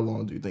 Like, how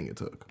long do you think it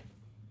took?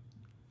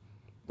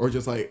 Or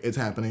just like, it's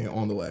happening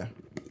on the way?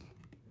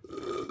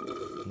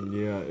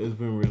 Yeah, it's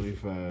been really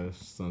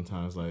fast.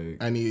 Sometimes, like,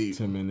 I need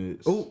 10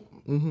 minutes. Oh,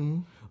 mm-hmm.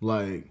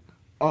 Like,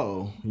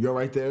 oh, you're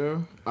right there?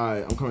 All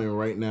right, I'm coming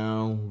right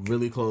now.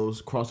 Really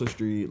close. Cross the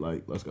street.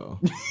 Like, let's go.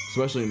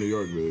 Especially in New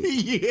York, dude.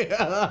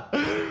 Yeah.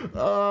 Like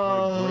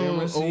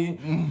Gramercy.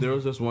 There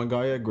was this one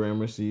guy at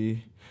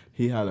Gramercy.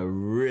 He had a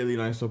really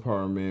nice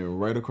apartment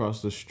right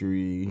across the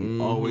street.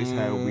 Mm-hmm. Always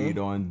had weed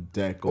on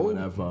deck or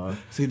whatever.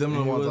 See, them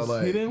the ones I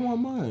like. He didn't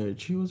want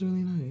much. He was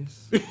really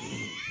nice. He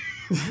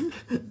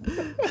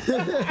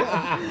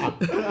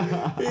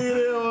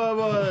didn't want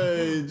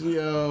much.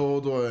 Yo,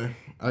 hold on.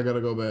 I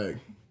gotta go back.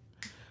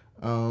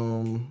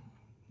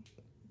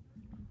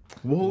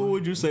 What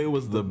would you say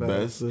was the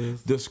best?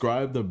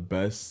 Describe the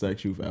best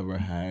sex you've ever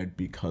had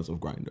because of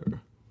Grindr.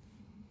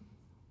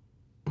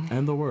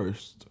 And the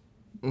worst.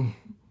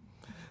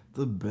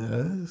 The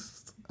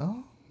best?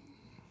 Oh.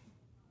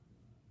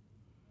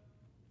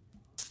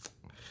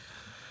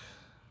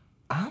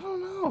 I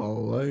don't know.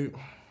 Like,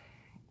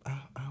 I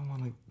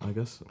want to. I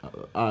guess.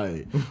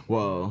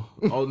 Well.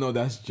 Oh no,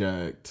 that's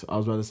jacked. I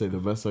was about to say the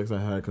best sex I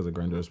had because of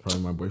Grindr is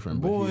probably my boyfriend.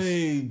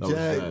 Boy,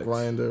 Jack,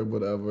 Grindr,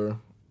 whatever.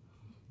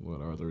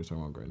 Whatever. The return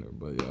on Grindr,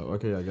 but yeah.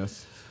 Okay, I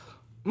guess.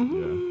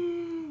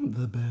 Mm-hmm. Yeah.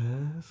 The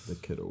best. The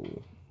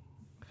kiddo.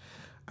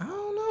 I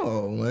don't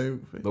know.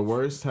 Like, the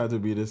worst had to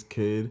be this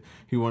kid.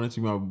 He wanted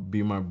to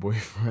be my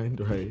boyfriend,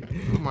 right?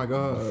 Oh my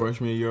god.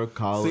 Freshman year of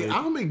college. See,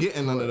 I don't be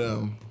getting none of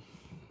them.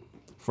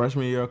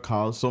 Freshman year of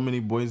college, so many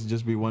boys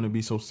just want to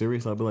be so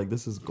serious. I'd be like,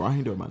 this is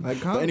Grindr, man.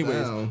 Like, but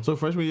anyways, down. So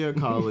freshman year of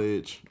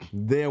college,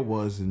 there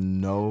was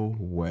no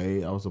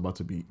way I was about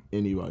to be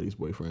anybody's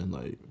boyfriend.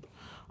 Like,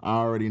 I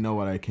already know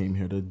what I came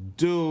here to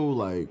do.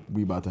 Like,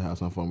 we about to have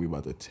some fun. We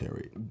about to tear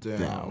it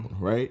down,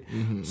 right?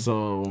 Mm-hmm.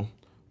 So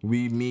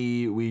we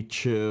meet, we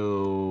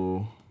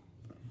chill.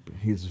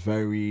 He's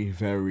very,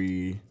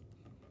 very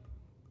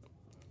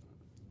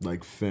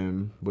like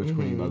femme, butch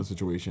queen about the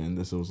situation.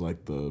 This was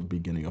like the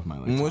beginning of my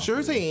life. What's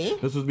your team?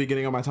 This was the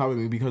beginning of my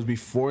topic because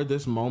before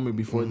this moment,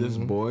 before this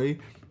boy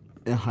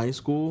in high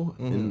school,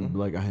 and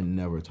like I had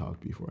never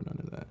talked before, none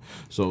of that.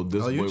 So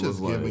this boy you just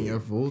was like giving your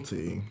full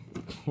tea.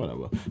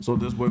 Whatever. So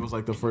this boy was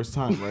like the first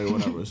time, right?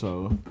 Whatever.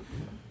 So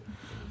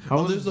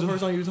this is the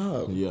first time you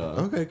talk. Yeah.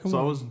 Okay, come on. So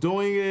I was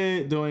doing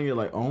it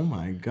like, oh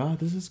my god,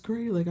 this is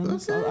great. Like I've been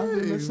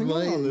missing out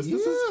on this.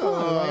 This is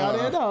fun. Like I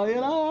didn't know, you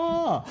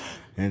know.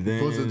 And then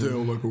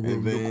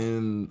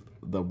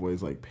the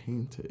boy's like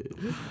painted,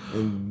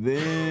 and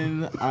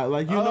then I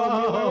like you know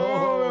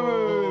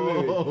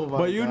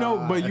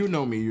me. But you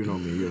know me.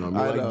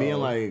 Like being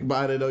like, but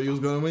I didn't know you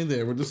was going to be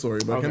there with the story.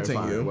 But okay,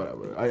 continue. Fine,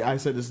 whatever. I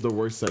said this is the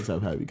worst sex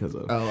I've had because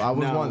of. Oh, I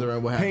was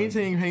wondering what happened.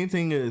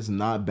 Painting is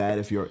not bad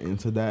if you're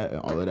into that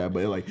and all of that,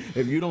 but like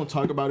if you don't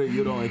talk about it,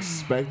 you don't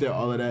expect it,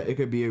 all of that, it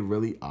could be a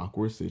really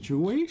awkward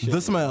situation.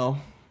 The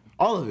smell.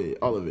 All of it,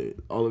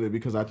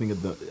 because I think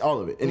all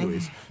of it.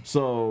 Anyways,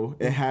 so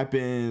it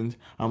happened.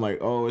 I'm like,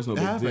 oh, it's no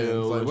big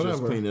deal. Like, let's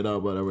just clean it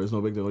up, whatever. It's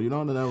no big deal. You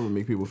know, that would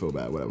make people feel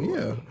bad, whatever.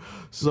 Yeah.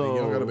 So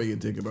you don't gotta make a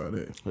dick about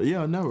it.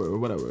 Yeah, never,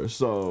 whatever.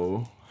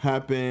 So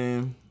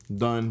happened,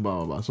 done, blah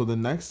blah blah. So the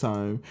next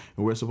time,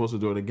 and we're supposed to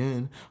do it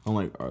again, I'm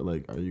like, are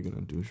you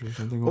gonna douche or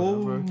something, or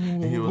whatever?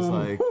 And he was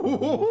like.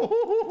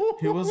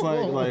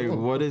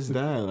 What is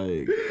that?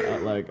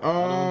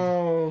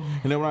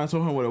 And then when I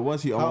told him what it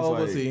was, How old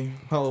was he?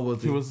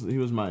 He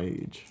was my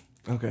age.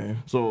 Okay.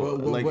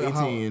 So,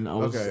 18. I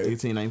was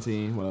 18,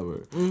 19, whatever.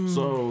 Mm-hmm.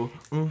 So,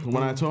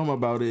 when I told him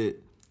about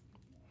it,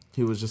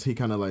 he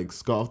kind of like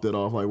scoffed it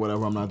off, like,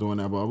 whatever, I'm not doing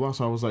that, blah, blah.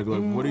 So I was like,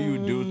 what do you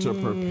do to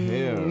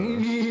prepare?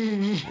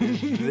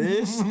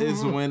 This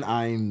is when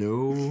I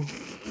knew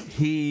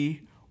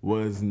he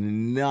was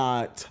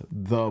not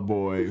the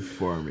boy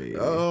for me.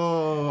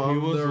 Oh, he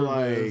was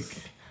nervous.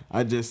 Like,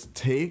 I just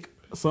take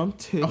some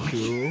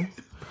tissue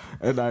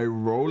and I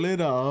roll it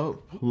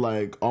up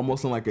like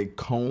almost in like a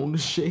cone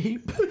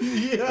shape.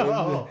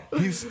 Yeah.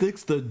 He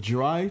sticks the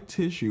dry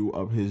tissue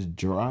up his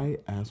dry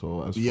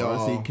asshole as far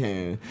as he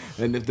can.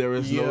 And if there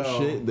is no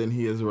shit, then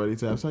he is ready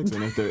to have sex.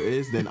 And if there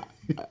is, then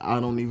I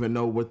don't even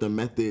know what the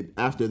method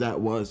after that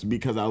was,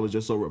 because I was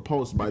just so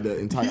repulsed by the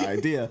entire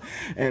idea.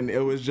 And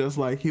it was just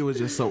like, he was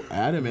just so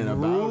adamant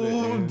about it.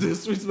 And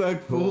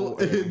disrespectful,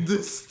 and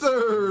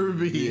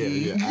disturbing.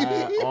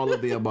 Yeah, all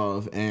of the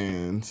above.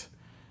 And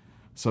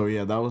so,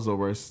 yeah, that was the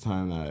worst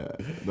time.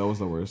 That was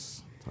the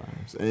worst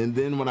times. And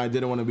then when I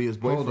didn't want to be his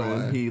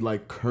boyfriend, he,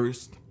 like,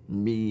 cursed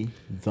me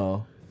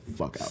the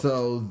fuck out.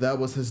 So that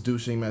was his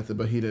douching method,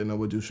 but he didn't know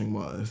what douching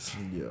was.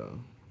 Yeah.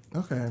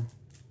 Okay.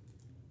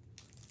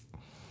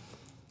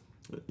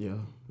 Yeah.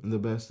 And the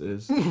best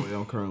is the way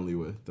I'm currently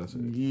with. That's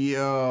it.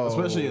 Yo.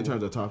 Especially in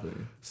terms of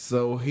topping.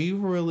 So he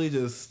really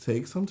just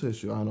takes some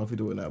tissue. I don't know if he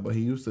do it now, but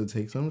he used to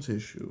take some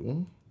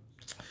tissue,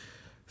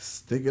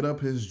 stick it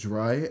up his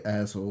dry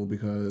asshole,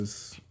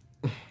 because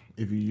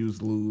if you use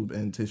lube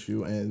and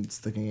tissue and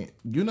sticking it,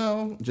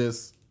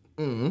 just...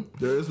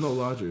 There is no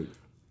logic.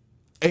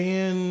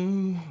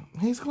 And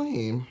he's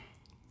clean.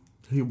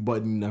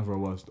 But never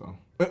was, though.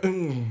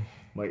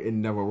 Like, it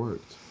never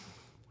worked.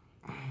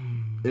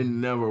 It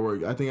never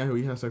worked. I think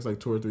we had sex like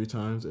 2 or 3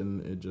 times,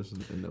 and it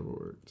never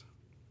worked.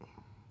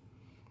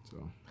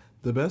 So,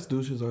 the best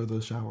douches are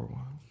the shower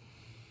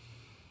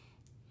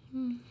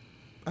ones.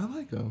 I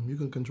like them. You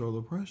can control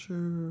the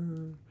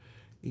pressure.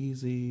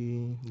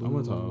 Easy. I'm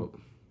a top.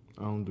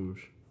 I don't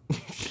douche.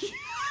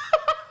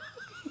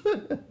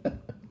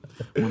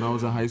 When I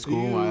was in high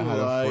school, I had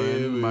a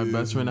friend. My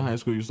best friend in high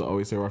school used to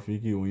always say,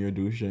 "Rafiki, when you're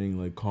douching,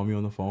 like, call me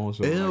on the phone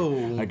so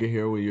like, I can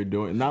hear what you're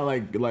doing." Not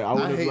like I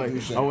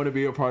want to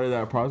be a part of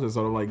that process.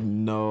 So I'm like,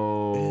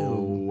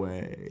 no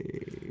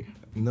way,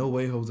 no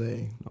way, Jose,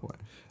 no way.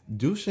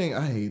 Douching,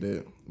 I hate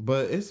it,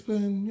 but it's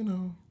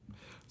been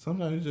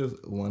sometimes you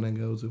just want to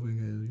go to a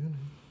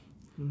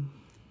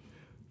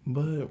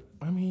But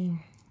I mean,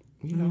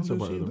 it's a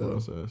part of the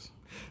process.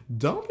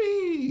 Don't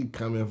be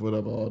coming for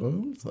the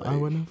bottoms. Like, I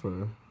would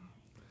never.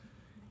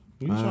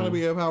 You trying to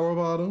be a power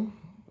bottom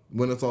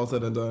when it's all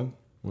said and done?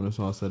 When it's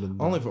all said and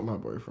done. Only for my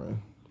boyfriend.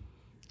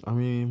 I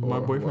mean, my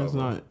boyfriend's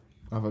not.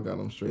 I forgot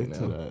him straight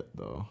into that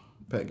though.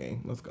 Pet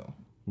game. Let's go.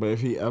 But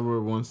if he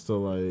ever wants to,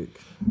 like,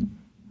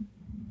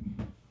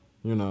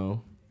 try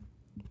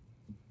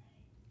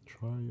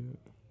it,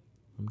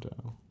 I'm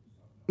down.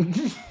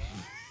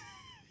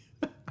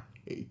 I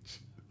hate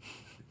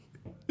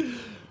you.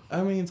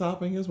 I mean,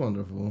 topping is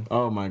wonderful.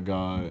 Oh my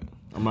god.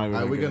 I'm not even.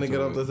 Are we gonna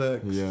get off the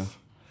sex? Yeah.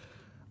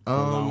 I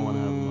don't want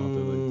to have him out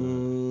there like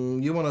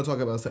that. You want to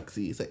talk about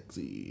sexy.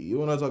 You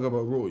want to talk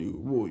about royal.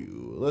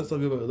 Let's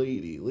talk about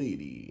lady. What do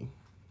you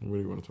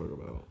want to talk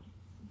about?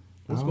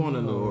 What's going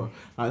on all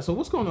right, so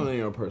what's going on in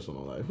your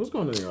personal life? What's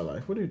going on in your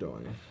life? What are you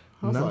doing?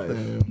 How's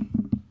Nothing. Life?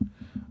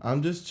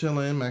 I'm just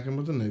chilling, macking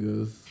with the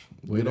niggas,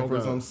 waiting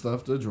for some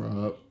stuff to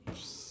drop.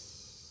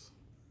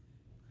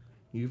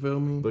 You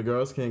feel me? The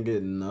girls can't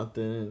get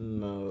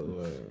nothing.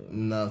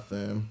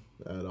 Nothing.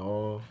 At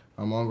all.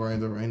 I'm on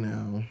Grindr right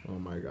now. Oh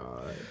my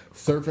god.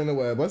 Surfing the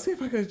web. Let's see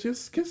if I could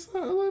just get a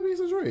little piece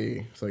of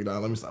tree. It's like, nah,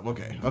 let me stop.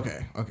 Okay.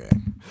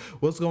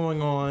 What's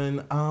going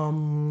on?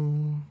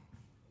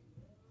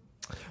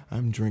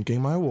 I'm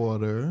drinking my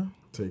water.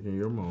 Taking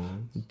your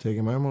moans.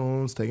 Taking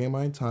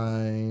my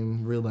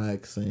time,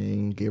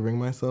 relaxing, gearing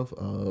myself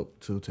up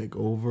to take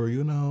over,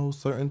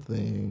 certain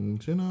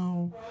things,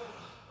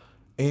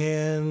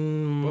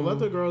 And let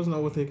the girls know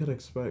what they could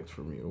expect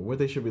from you, what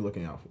they should be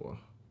looking out for.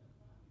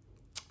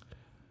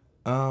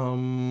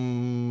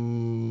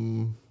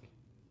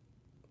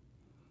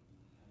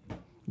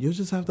 You'll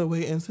just have to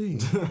wait and see.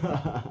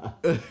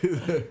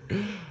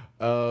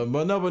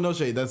 But no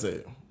shade. That's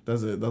it.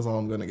 That's all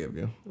I'm gonna give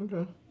you.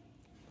 Okay.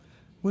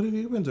 What have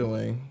you been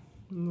doing?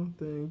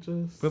 Nothing.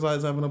 Just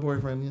besides having a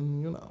boyfriend,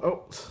 and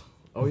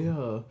Oh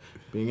yeah,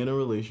 being in a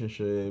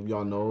relationship.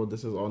 Y'all know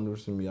this is all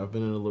news to me. I've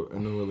been in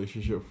a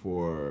relationship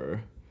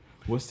for.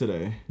 What's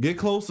today? Get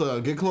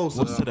closer.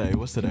 What's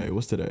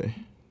today?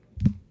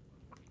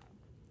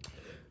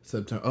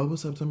 September. Oh,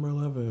 it's September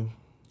 11th.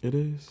 It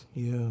is?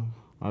 Yeah.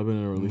 I've been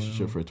in a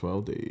relationship for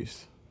 12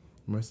 days.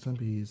 Rest in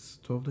peace.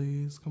 12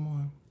 days? Come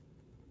on.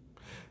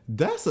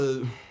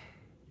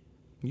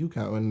 You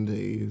counting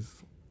days.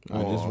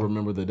 I just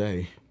remember the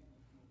day.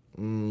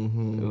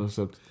 Mm-hmm. It was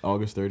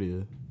August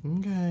 30th.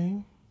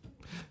 Okay.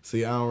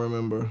 See, I don't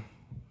remember.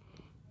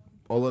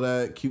 All of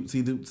that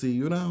cutesy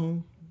dootsy,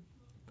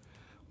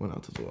 went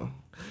out the door.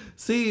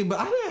 See, but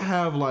I didn't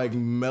have, like,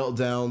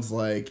 meltdowns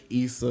like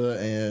Issa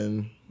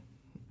and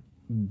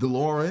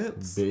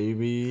Lawrence.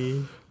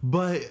 Baby.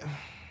 But...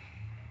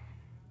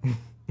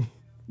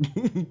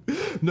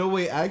 No,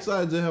 wait. Actually,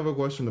 I did have a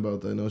question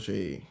about that. No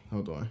shade.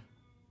 Hold on.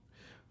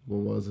 What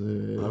was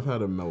it? I've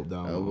had a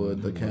meltdown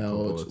with the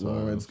couch.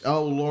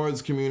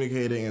 Lawrence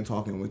communicating and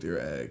talking with your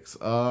ex.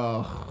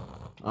 All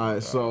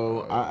right,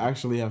 so I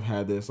actually have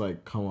had this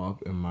like come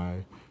up in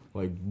my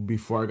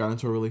before I got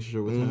into a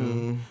relationship with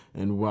him,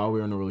 and while we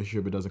were in a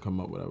relationship, it doesn't come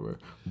up, whatever.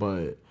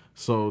 But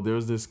so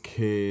there's this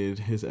kid,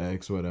 his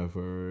ex,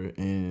 whatever,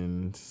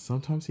 and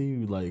sometimes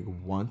he like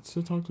wants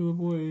to talk to the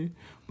boy,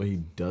 but he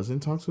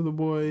doesn't talk to the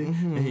boy,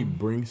 and he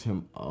brings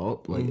him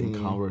up like in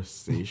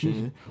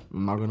conversation.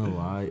 I'm not gonna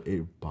lie,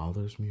 it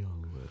bothers me a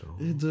little.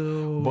 It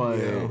do, but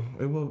yeah.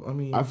 It will. I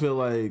mean, I feel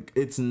like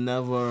it's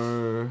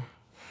never.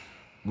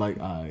 Like,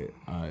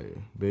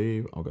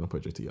 babe, I'm gonna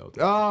put your tea out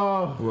there.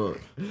 Oh, look,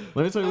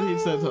 let me tell you what he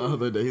said the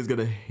other day. He's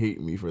gonna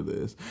hate me for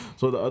this.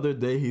 So the other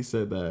day he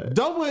said that.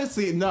 Don't wait,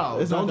 see, no,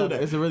 it's not that.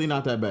 It's really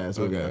not that bad. It's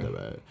really okay. not that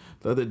bad.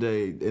 The other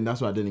day, and that's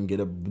why I didn't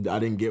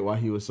get why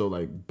he was so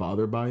like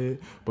bothered by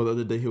it. But the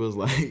other day he was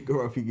like,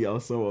 Rafiki,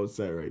 I'm so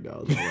upset right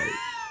now. So, like,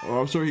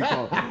 I'm sure he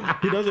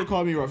doesn't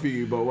call me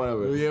Rafiki, but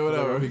whatever. Yeah,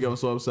 whatever. Rafiki, I'm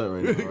so upset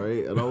right now,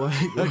 right? And I'm like,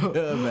 I can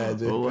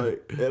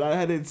imagine. And I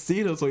hadn't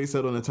seen him, so he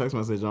said on the text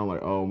message, and I'm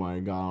like, oh my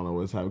God, I don't know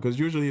what's happening. Because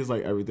usually he's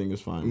like, everything is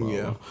fine, bro.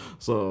 Yeah.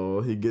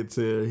 So he gets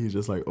here, he's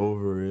just like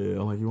over it.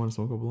 I'm like, you want to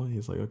smoke a blunt?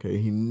 He's like, okay.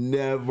 He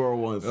never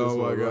wants to smoke.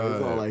 Oh my God.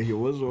 So I'm like,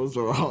 what's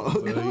wrong?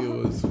 So he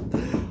was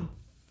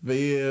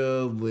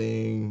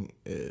feeling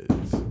it.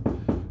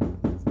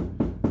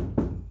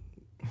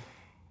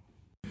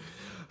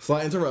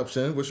 Slight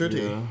interruption. What's your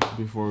tea?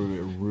 Before we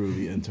get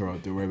really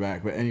interrupted, we're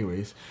back. But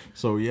anyways,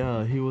 so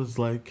yeah, he was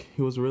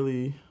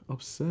really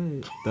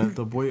upset that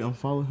the boy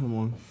unfollowed him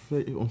on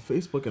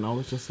Facebook, and I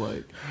was just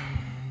like,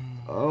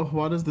 oh,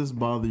 why does this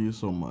bother you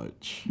so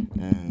much?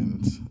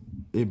 And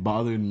it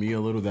bothered me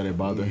a little that it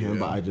bothered him,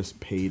 but I just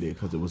paid it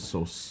because it was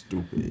so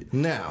stupid.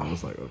 Now, I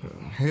was like, okay.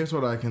 Here's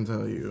what I can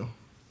tell you.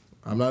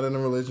 I'm not in a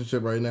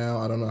relationship right now.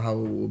 I don't know how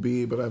it will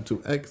be, but I have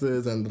 2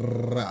 exes and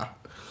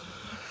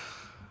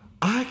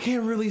I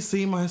can't really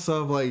see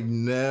myself like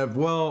never.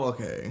 Well,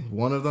 okay.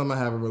 One of them I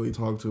haven't really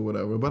talked to,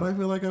 whatever. But I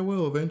feel like I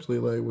will eventually.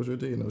 Like, what's your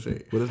tea? No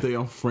shade. What if they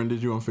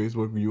unfriended you on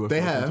Facebook? You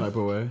they have some type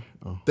of way.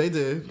 Oh. They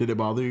did. Did it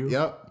bother you?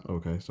 Yep.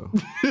 Okay, so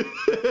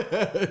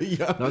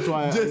yeah. That's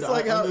why. Just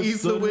like how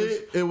Issa went,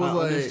 it was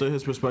like I understood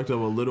his perspective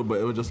a little, but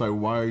it was just like,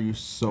 why are you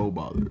so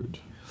bothered?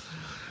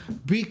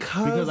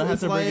 Because I had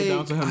to break it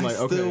down to him. I like,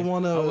 okay,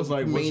 I was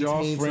like, was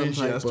y'all friends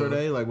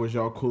yesterday? Like, was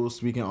y'all cool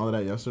speaking all of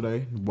that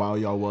yesterday while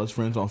y'all was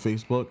friends on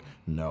Facebook?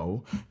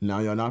 No. Now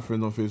y'all not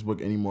friends on Facebook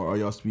anymore. Are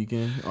y'all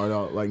speaking? Are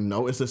y'all like,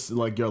 no? It's just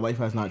like your life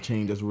has not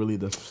changed. It's really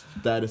the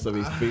status of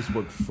a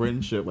Facebook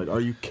friendship. Like,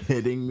 are you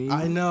kidding me?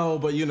 I know,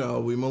 but you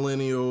know, we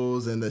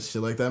millennials and that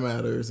shit like that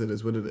matters. It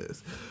is what it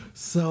is.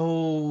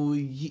 So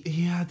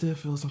yeah, I did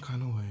feel some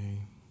kind of way,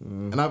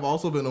 and I've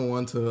also been the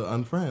one to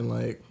unfriend.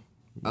 Like,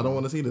 I don't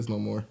want to see this no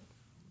more.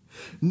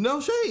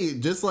 No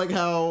shade. Just like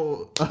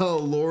how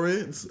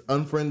Lawrence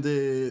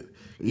unfriended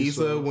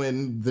Issa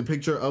when the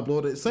picture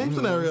uploaded. Same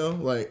scenario.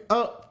 Like,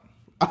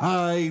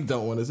 I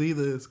don't want to see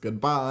this.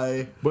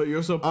 Goodbye. But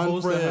you're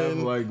supposed to have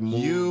like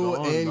moved you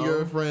on, and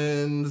your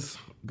friends.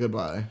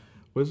 Goodbye.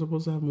 We're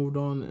supposed to have moved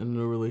on in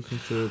a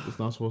relationship. It's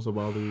not supposed to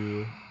bother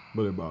you.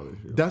 But it bothers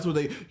you. That's what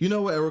they... You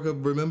know what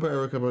Remember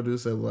Erica Badu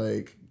said,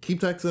 like, keep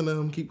texting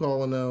them, keep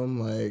calling them.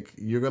 Like,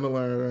 you're going to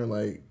learn.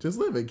 Like, just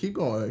live it. Keep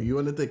going. You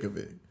in the thick of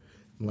it.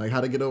 Like, how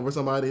to get over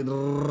somebody.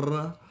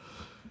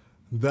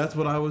 That's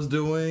what I was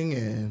doing,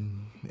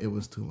 and it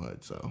was too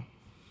much, so...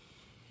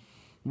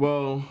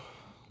 Well,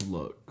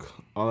 look.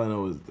 All I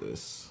know is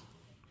this.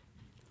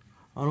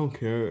 I don't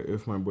care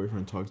if my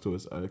boyfriend talks to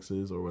his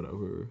exes or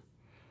whatever.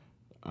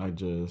 I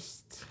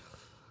just...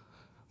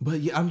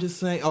 But yeah, I'm just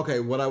saying, okay,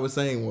 what I was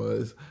saying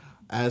was,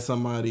 as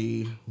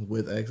somebody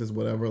with exes,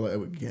 whatever, like,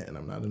 again,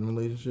 I'm not in a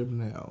relationship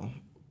now,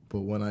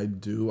 but when I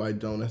do, I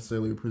don't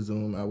necessarily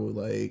presume I would,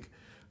 like,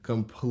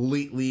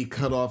 completely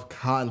cut off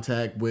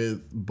contact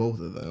with both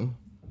of them,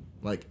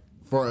 like,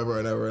 forever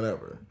and ever and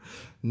ever.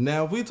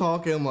 Now, if we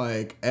talking,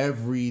 like,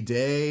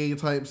 everyday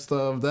type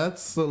stuff,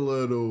 that's a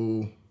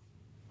little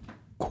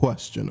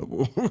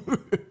questionable.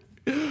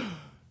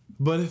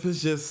 But if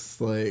it's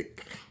just,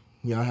 like...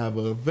 Y'all have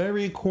a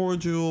very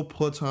cordial,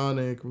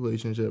 platonic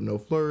relationship. No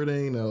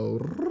flirting, no...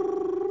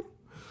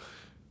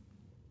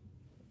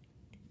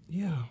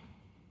 Yeah.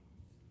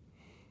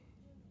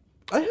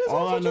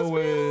 All I know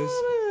is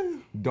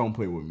don't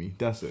play with me.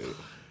 That's it.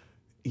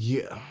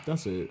 Yeah.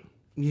 That's it.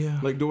 Yeah.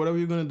 Like, do whatever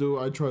you're going to do.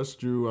 I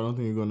trust you. I don't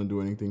think you're going to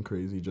do anything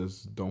crazy.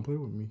 Just don't play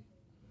with me.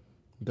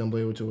 Don't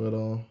play with you at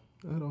all?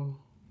 At all.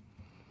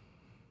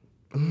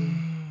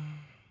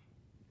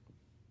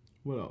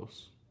 What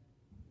else?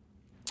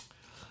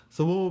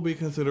 So what would be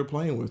considered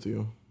playing with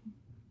you?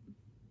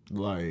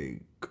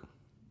 Like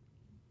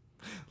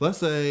let's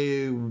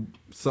say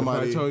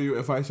somebody.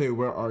 If I say,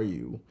 where are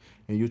you?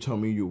 And you tell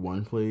me you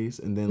one place,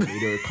 and then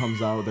later it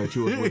comes out that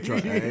you was with your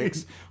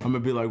ex, I'm gonna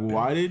be like,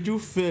 why did you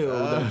feel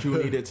that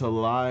you needed to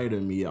lie to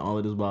me? All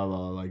of this blah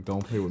blah. Like,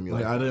 don't play with me.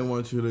 Like I didn't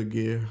want you to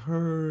get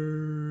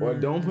hurt. Or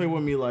don't play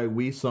with me like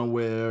we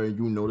somewhere and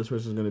you know this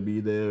person's gonna be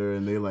there,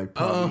 and they like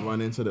probably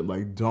run into them.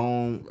 Like,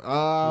 don't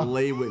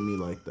play with me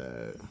like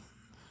that.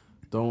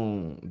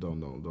 Don't do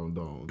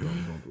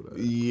that.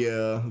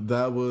 Yeah,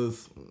 that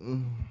was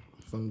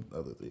some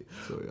other thing.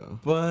 So yeah,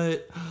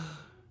 but.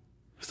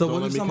 So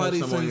what if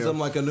somebody sends them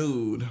like a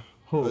nude?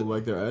 Who,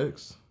 like their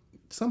ex?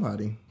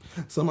 Somebody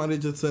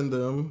just send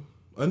them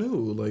a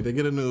nude. Like they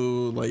get a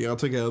nude, like y'all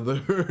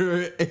together,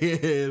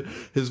 and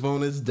his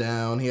phone is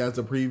down. He has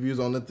the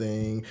previews on the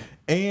thing,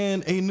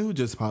 and a nude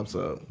just pops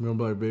up.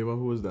 Remember, like, babe,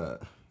 who is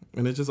that?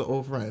 And it's just an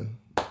old friend.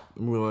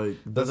 We're like,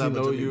 does he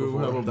know you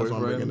have a boyfriend? That's why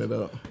I'm bringing it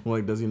up.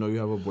 Like, does he know you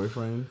have a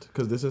boyfriend?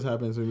 Because this has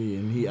happened to me,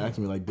 and he asked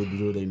me like,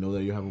 do they know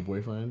that you have a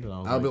boyfriend? And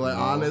I'll be like,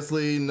 no.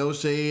 Honestly, no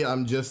shade.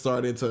 I'm just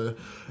starting to.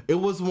 It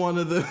was one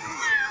of the.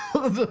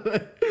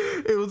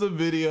 It was a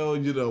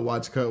video,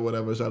 Watch Cut,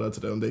 whatever. Shout out to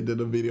them. They did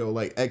a video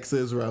like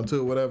exes round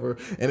 2 or whatever,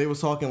 and they was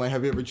talking like,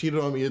 "Have you ever cheated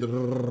on me?" And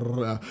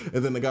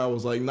then the guy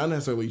was like, not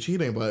necessarily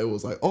cheating, but it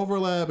was like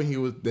overlap.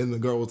 And then the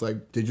girl was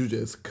like, "Did you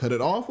just cut it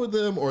off with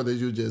them, or did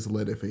you just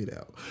let it fade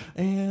out?"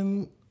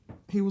 And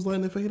he was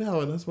letting it fade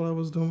out, and that's what I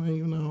was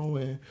doing,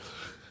 And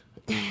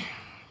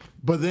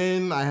but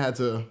then I had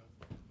to.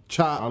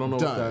 Chop, I don't know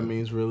what that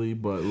means really,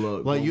 but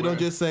look. Like, you don't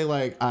just say,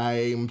 like,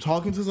 I'm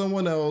talking to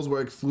someone else,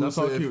 we're exclusive. That's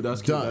all cute,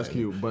 that's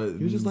cute. But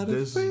you just let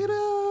it fade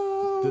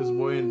out. This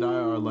boy and I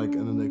are, like,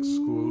 in an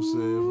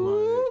exclusive,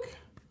 like,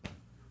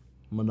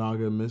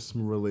 monogamous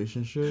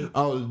relationship.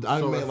 Oh,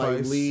 I meant,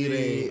 like,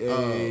 leading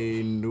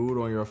a nude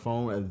on your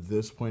phone at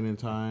this point in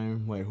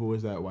time. Like, who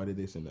is that? Why did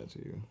they send that to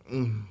you?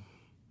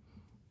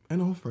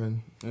 An old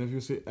friend. And if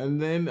you see,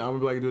 and then I'm gonna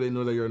be like, do they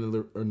know that you're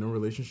in a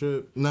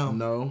relationship?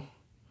 No.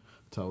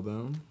 Tell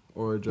them.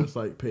 Or just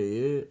like pay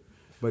it,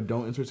 but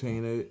don't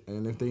entertain it.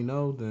 And if they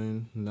know,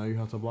 then now you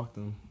have to block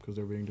them because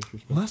they're being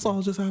disrespectful. Let's all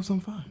just have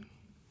some fun.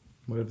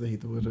 What if they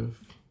hate the what if?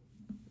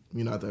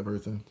 You're not that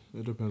person.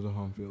 It depends on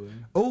how I'm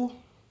feeling. Oh,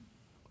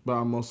 but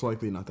I'm most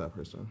likely not that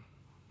person.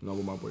 Not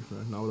with my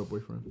boyfriend. Not with a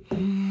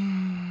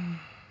boyfriend.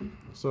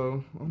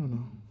 So I don't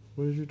know.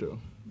 What did you do?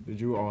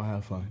 Did you all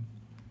have fun?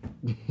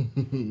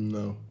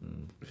 No.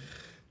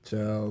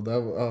 Child,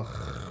 that was.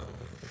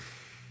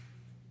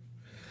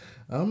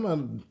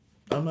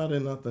 I'm not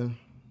in nothing.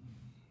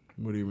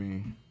 What do you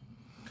mean?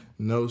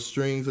 No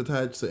strings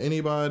attached to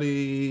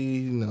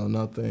anybody. No,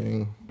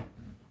 nothing.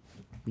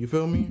 You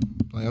feel me?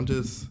 Like, I'm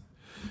just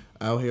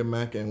out here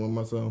macking with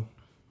myself.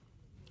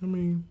 I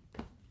mean,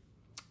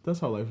 that's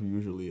how life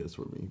usually is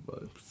for me,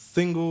 but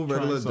single,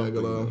 regular,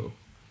 degular.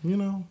 You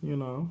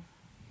know.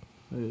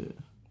 Yeah.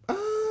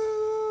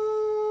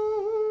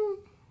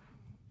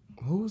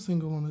 Who was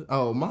single on it?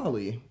 Oh,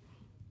 Molly.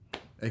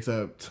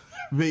 Except,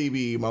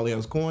 baby, Molly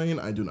has coin.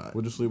 I do not.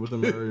 Would you sleep with a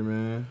married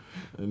man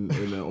in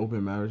an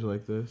open marriage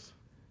like this?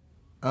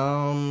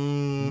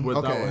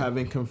 Without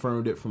having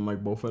confirmed it from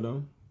like both of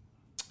them?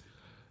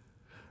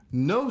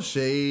 No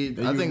shade.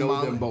 And I think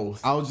know them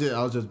both. I was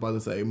just about to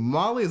say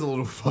Molly is a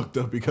little fucked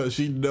up because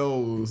she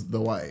knows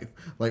the wife.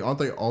 Like, aren't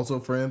they also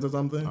friends or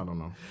something? I don't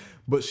know.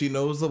 But she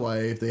knows the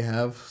wife. They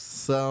have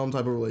some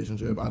type of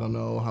relationship. I don't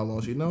know how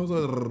long she knows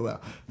her.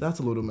 That's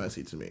a little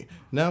messy to me.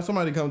 Now, if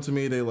somebody come to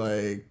me, they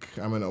like,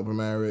 I'm in an open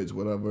marriage,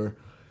 whatever.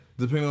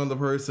 Depending on the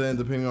person,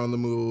 depending on the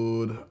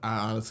mood, I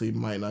honestly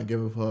might not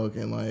give a fuck.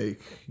 And like,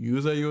 you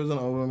say you're in an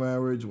open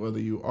marriage, whether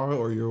you are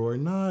or you are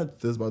not.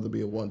 This is about to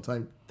be a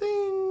one-time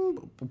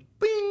thing.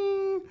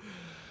 Bing.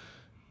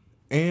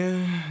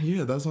 And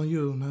yeah, that's on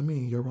you, not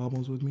me. Your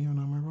problems with me are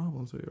not my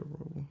problems. They're your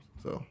problems.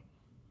 So.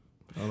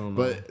 I don't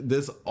know. But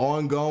this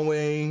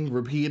ongoing,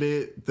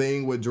 repeated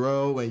thing with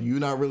Dro, and you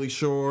not really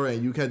sure,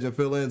 and you catching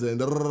feelings, and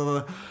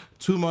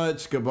too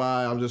much.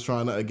 Goodbye. I'm just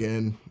trying to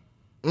again,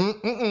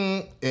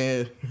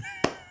 and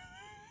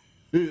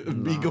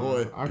be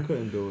going. I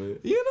couldn't do it.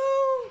 You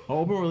know,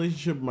 an open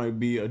relationship might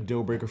be a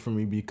deal breaker for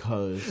me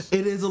because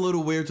it is a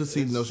little weird to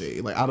see no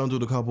shade. Like, I don't do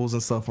the couples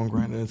and stuff on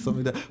Grindr and stuff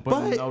like that.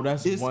 But no,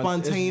 it's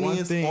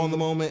spontaneous on the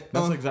moment.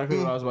 That's exactly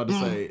what I was about to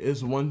say.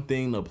 It's one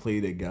thing to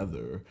play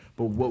together,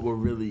 but what will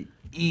really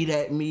eat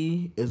at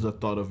me is the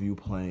thought of you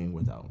playing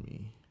without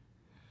me.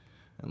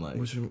 And like,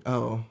 you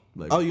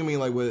mean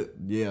like what?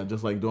 Yeah,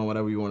 just like doing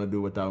whatever you want to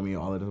do without me,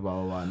 all of this, blah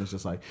blah blah. And it's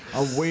just like,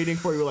 I'm waiting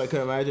for you. Like, can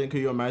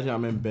you imagine?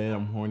 I'm in bed,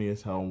 I'm horny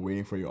as hell, I'm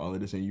waiting for you, all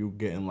of this, and you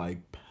getting like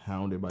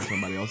pounded by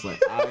somebody else. Like,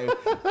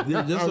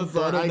 just the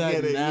thought of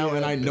that now,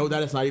 and I know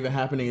that it's not even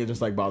happening. It's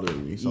just like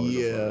bothering me.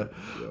 So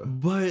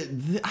but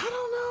I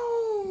don't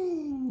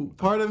know.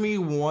 Part of me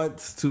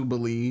wants to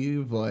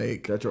believe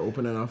like that you're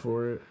open enough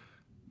for it.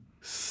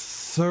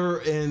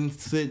 Certain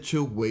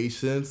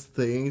situations,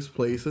 things,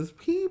 places,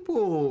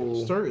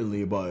 people.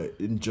 Certainly, but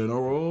in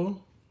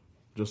general,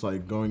 just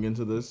like going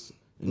into this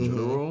in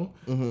general,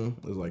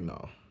 it's like,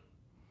 no.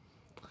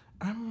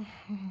 I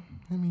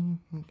mean,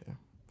 okay.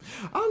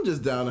 I'm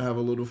just down to have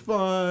a little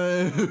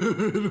fun.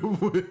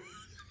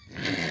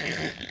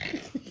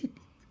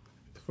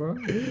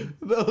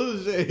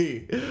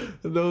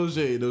 No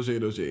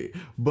shade.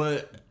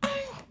 But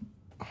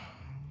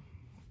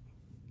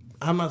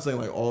I'm not saying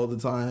like all the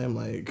time,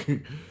 like,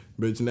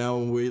 bitch, now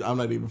I'm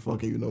not even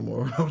fucking you no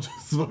more. I'm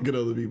just fucking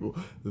other people.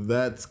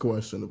 That's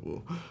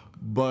questionable.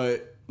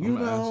 But, you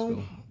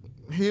know,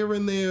 here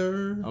and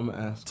there, I'm gonna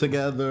ask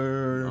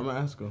together. I'm gonna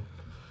ask him.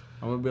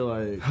 I'm gonna be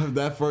like,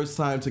 that first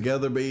time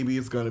together, baby,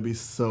 it's gonna be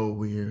so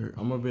weird.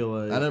 I'm gonna be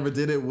like, I never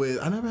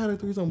had a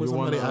threesome with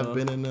somebody I've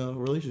been in a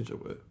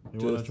relationship with. You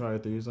wanna try a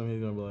threesome?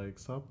 He's gonna be like,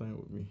 stop playing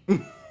with me.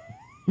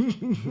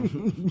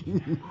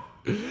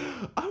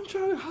 I'm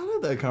trying. How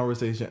did that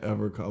conversation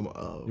ever come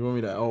up? You want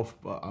me to? Oh,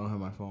 I don't have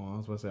my phone. I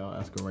was about to say I'll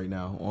ask her right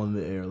now on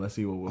the air. Let's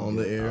see what we'll on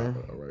the air.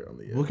 Right on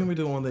the air. What can we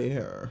do on the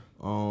air?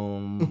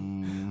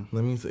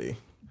 Let me see.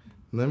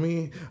 Let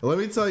me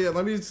tell you.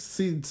 Let me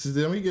see.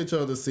 Let me get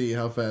y'all to see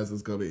how fast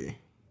it's gonna be.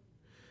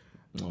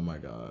 Oh my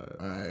god!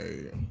 All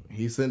right.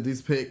 He sent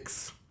these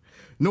pics.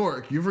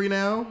 Nork, you free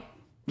now?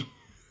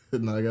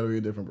 No, I gotta be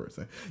a different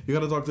person. You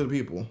gotta talk to the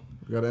people.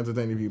 You gotta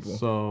entertain the people.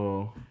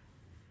 So,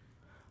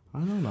 I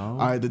don't know.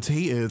 All right, the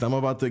tea is I'm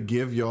about to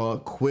give y'all a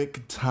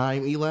quick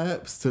time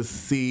elapse to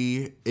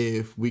see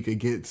if we could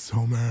get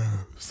some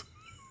ass.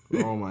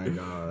 Oh my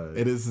god!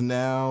 It is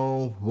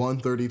now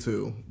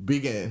 1:32.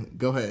 Begin.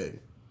 Go ahead.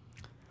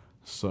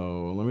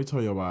 So let me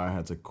tell you why I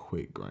had to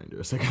quit Grindr.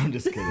 I'm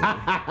just kidding.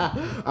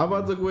 I'm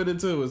about to quit it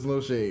too. It's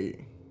no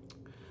shade.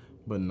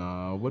 But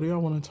nah, what do y'all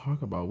want to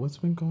talk about? What's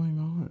been going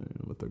on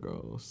with the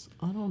girls?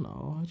 I don't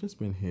know. I just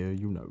been here,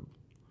 you know,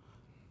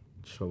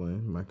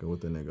 chilling, Mecca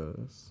with the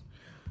niggas.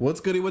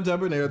 What's goody with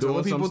Debonair?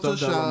 Doing people some stuff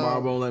to shop.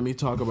 Marble, let me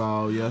talk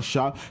about. Yeah,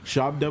 shop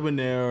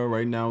Debonair.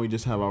 Right now we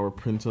just have our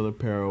printed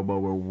apparel, but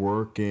we're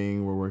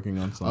working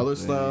on some other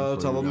stuff.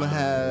 Tell them the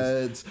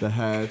hats,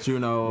 you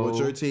know. What's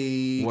your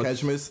tea?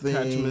 Catch Miss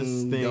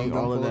Thing,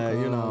 all of that,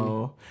 you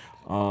know.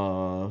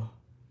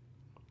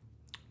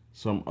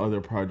 Some other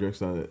projects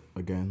that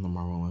again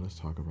Lamar won't let us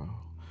talk about.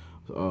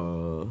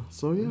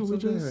 So yeah,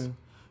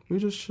 we're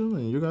just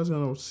chilling. You guys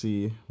gonna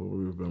see what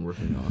we've been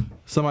working on.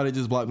 Somebody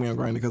just blocked me on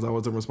Grindr because I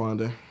wasn't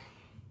responding.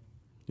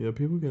 Yeah,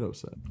 people get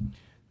upset.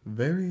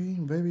 Very,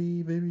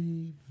 very,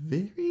 very,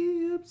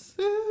 very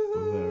upset.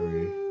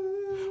 Very.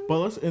 But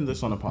let's end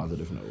this on a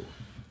positive note.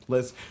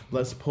 Let's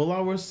pull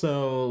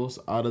ourselves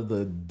out of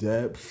the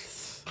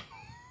depths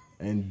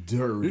and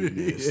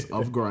dirtiness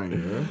of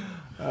Grindr.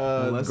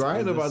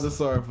 Grindr about to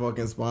start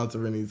fucking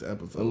sponsoring these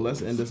episodes.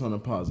 Let's end this on a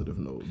positive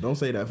note. Don't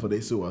say that for they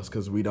sue us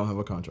because we don't have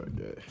a contract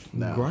yet.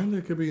 Now,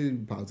 Grindr could be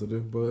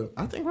positive, but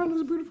I think Grindr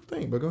is a beautiful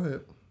thing. But go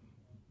ahead.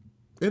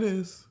 It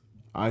is.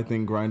 I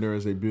think Grindr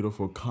is a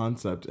beautiful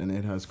concept and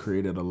it has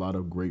created a lot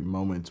of great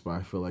moments. But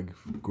I feel like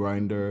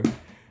Grindr,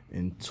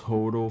 in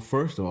total,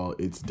 first of all,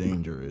 it's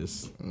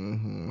dangerous.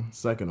 Mm-hmm.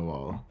 Second of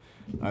all,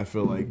 I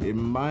feel like it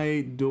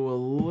might do a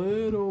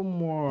little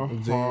more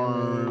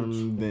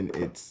harm than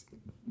it's.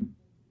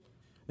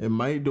 It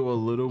might do a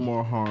little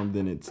more harm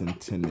than it's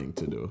intending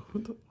to do.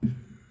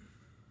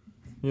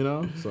 You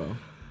know? So,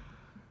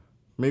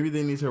 maybe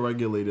they need to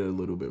regulate it a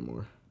little bit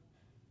more.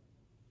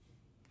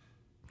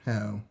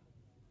 How?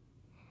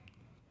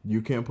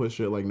 You can't put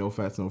shit like no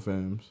fats, no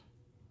femmes.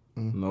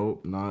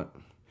 Nope, not.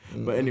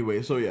 But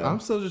anyway, so yeah. I'm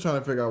still just trying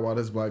to figure out why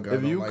this black guy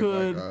don't like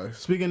black guys.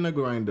 Speaking of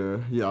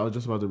Grindr, yeah, I was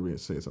just about to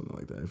say something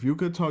like that. If you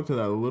could talk to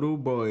that little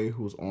boy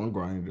who's on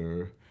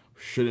Grindr,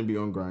 shouldn't be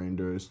on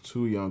Grindr, is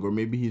too young, or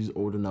maybe he's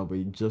old enough but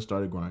he just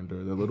started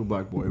Grindr, the little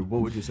black boy,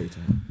 what would you say to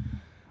him?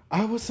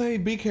 I would say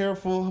be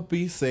careful,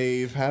 be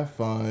safe, have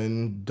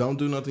fun, don't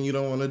do nothing you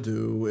don't want to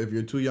do. If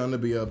you're too young to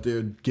be up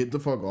there, get the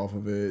fuck off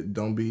of it.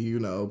 Don't be, you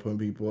know, putting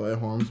people at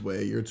harm's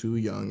way. You're too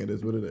young. It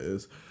is what it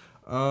is.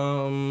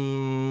 I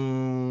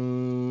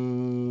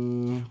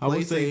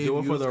would say do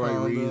it for the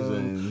right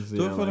reasons.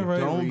 Do it for the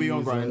right reasons. Don't be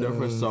on Grindr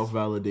for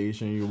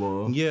self-validation. You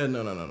will. Yeah,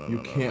 no. You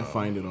can't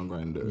find it on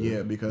Grindr.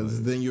 Yeah,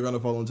 because then you're gonna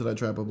fall into that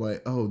trap of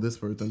like, oh, this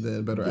person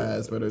did better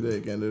ass, better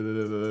dick, and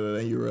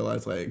you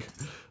realize like,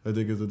 a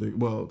dick is a dick.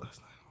 Well, that's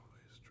not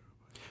always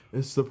true.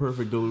 It's the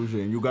perfect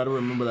delusion. You got to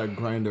remember that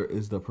Grindr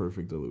is the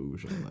perfect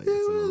delusion. Like,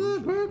 it's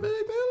the perfect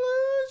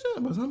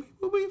delusion, but some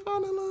people be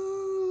falling in love.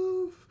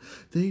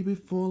 They be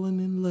falling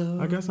in love.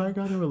 I guess I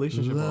got a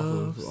relationship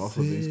off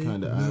of these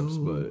kind of apps,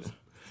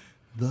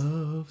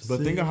 but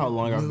think of how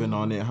long I've been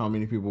on it, how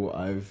many people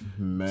I've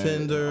met,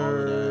 Tinder, all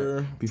of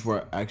that,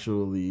 before I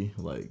actually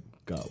like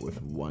got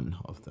with one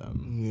of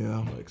them. Yeah,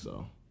 like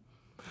so.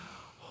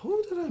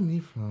 Who did I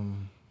meet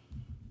from?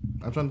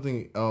 I'm trying to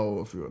think. Oh,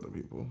 a few other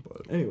people,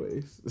 but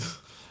anyways.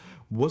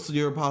 What's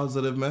your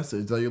positive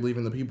message that you're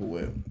leaving the people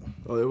with?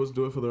 Oh, it was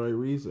do it for the right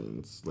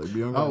reasons. Like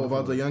be on. Oh,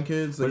 about the young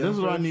kids. But this is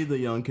what I need the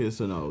young kids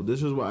to know.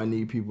 This is what I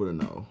need people to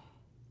know.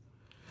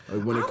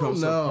 Like when it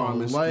comes to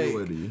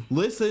promiscuity. Like,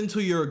 listen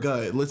to your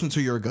gut. Listen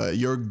to your gut.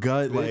 Your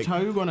gut, like, how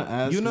you gonna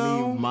ask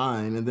me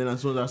mine, and then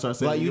as soon as I start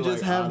saying, like, you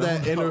just have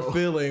that inner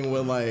feeling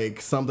when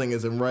like something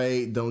isn't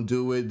right. Don't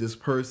do it. This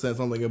person said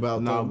something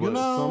about them. But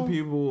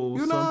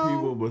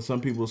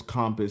some people's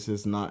compass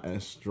is not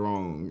as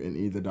strong in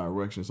either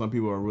direction. Some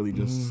people are really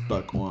just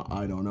stuck on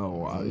I don't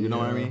know. You know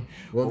what I mean?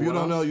 Well, if you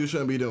don't know, you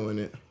shouldn't be doing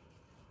it.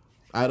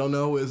 I don't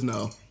know is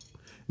no.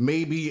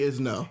 Maybe is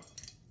no.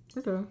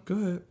 Okay, go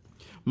ahead.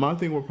 My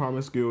thing with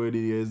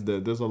promiscuity is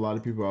that there's a lot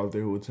of people out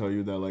there who will tell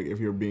you that, like, if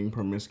you're being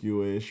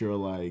promiscuous, you're,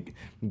 like,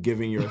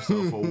 giving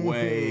yourself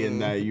away and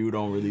that you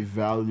don't really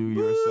value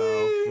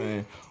yourself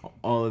and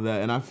all of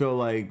that. And I feel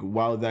like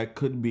while that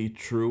could be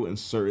true in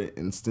certain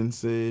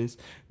instances,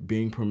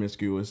 being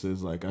promiscuous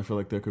is, like, I feel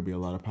like there could be a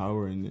lot of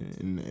power in it,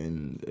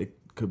 and it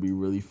could be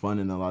really fun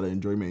and a lot of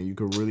enjoyment. You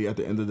could really, at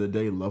the end of the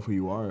day, love who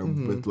you are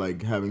with,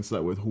 like, having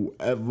slept with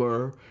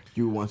whoever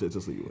you wanted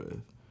to sleep with.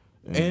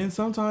 And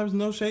sometimes,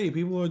 no shade,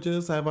 people will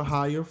just have a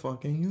higher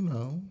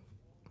fucking,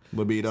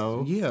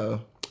 libido. Yeah.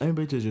 And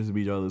bitches just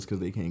be jealous because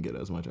they can't get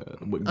as much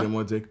they're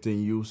more dick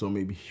than you, so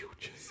maybe you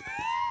just...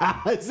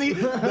 See,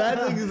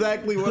 that's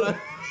exactly what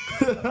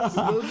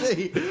no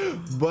shade.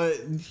 But,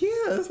 yeah,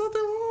 there's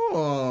nothing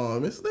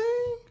wrong, Miss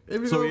Thing.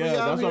 That's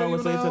what I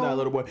would say to that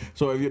little boy.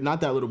 So if you're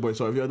not that little boy,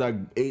 so if you're like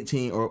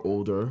 18 or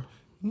older...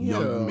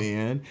 young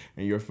man,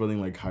 and you're feeling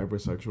like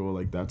hypersexual,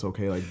 like that's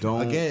okay. Like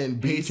don't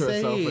beat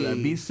yourself for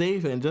that. Be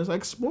safe and just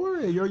explore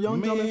it. You're young,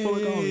 dumb, and full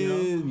of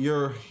gum.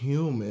 You're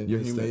human. You're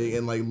human.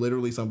 And like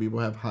literally, some people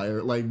have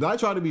higher. Like not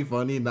trying to be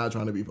funny, not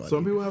trying to be funny.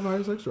 Some people have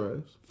higher sex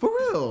drives. For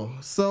real.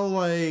 So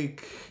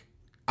like,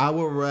 I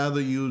would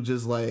rather you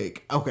just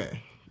like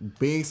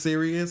being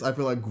serious. I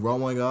feel like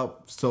growing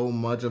up so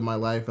much of my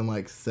life and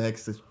like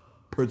sex,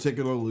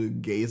 particularly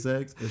gay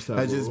sex,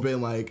 has just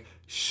been like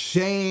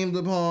shamed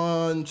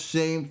upon,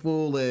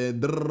 shameful,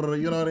 and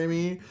you know what I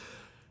mean?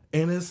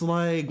 And it's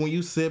like when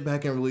you sit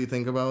back and really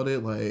think about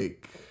it,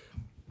 like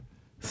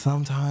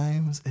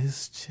sometimes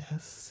it's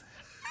just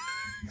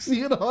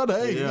you know what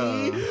I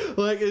mean?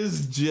 Like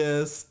it's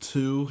just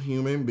two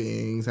human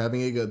beings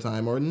having a good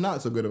time or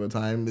not so good of a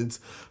time. It's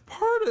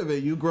part of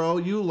it. You grow,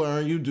 you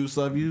learn, you do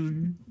stuff.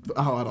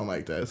 I don't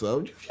like that.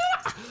 So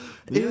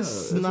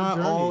it's not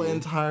all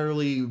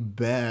entirely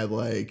bad.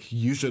 Like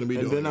you shouldn't be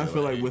doing it. And then I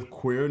feel like with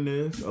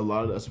queerness, a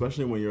lot of,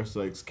 especially when your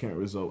sex can't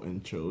result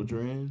in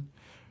children,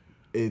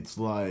 it's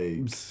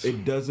like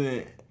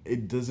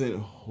it doesn't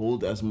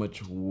hold as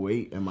much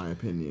weight, in my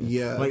opinion.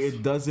 Yeah, like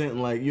it doesn't,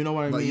 like, you know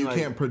what I mean. You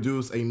can't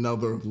produce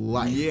another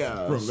life.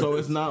 Yeah, so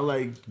it's not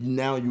like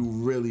now you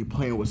really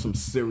playing with some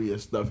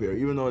serious stuff here.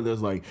 Even though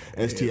there's like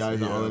STIs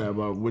and all of that,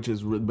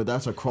 but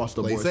that's across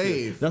the board.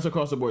 Safe. That's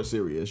across the board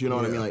serious. You know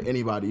what I mean? Like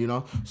anybody, you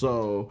know.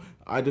 So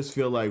I just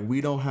feel like we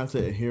don't have to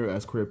adhere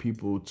as queer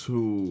people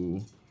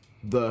to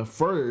the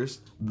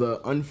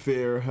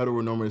unfair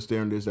heteronormative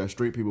standards that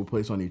straight people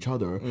place on each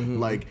other.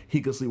 Like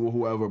he could sleep with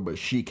whoever but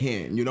she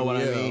can't, you know what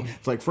I mean?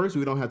 It's like, first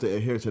we don't have to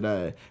adhere to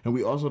that, and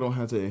we also don't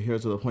have to adhere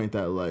to the point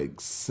that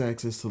like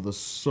sex is to the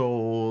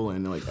soul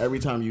and like every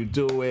time you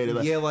do it,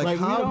 like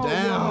calm down. We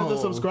don't have to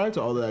subscribe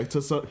to all of that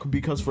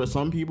because for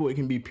some people it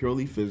can be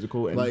purely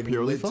physical and like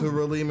purely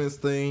literally Miss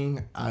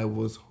Thing, I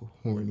was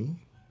horny.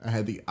 I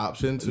had the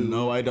option to...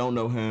 No, I don't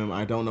know him.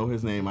 I don't know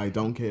his name. I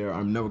don't care.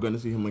 I'm never going to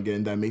see him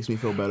again. That makes me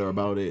feel better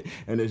about it.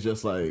 And it's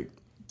just like,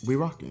 we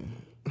rocking.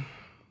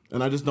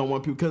 And I just don't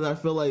want people... Because I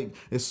feel like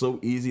it's so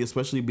easy,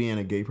 especially being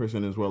a gay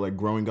person as well. Like,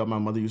 growing up, my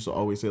mother used to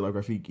always say, like,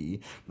 Rafiki,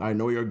 I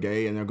know you're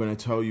gay, and they're going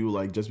to tell you,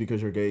 like, just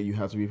because you're gay, you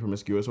have to be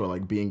promiscuous, or,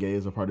 like, being gay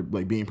is a part of...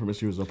 Like, being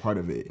promiscuous is a part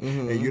of it.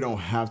 And you don't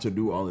have to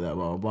do all of that,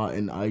 blah, blah, blah.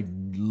 And I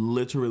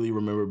literally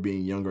remember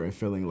being younger and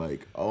feeling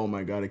like, oh,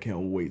 my God, I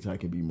can't wait till I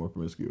can be more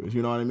promiscuous.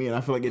 You know what I mean?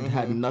 I feel like it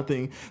had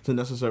nothing to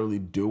necessarily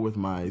do with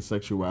my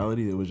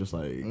sexuality. It was just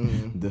like,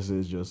 this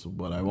is just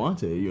what I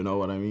wanted. You know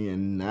what I mean?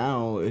 And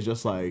now it's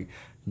just like...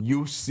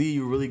 You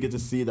really get to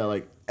see that,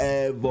 like,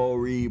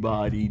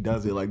 everybody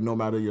does it, like, no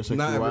matter your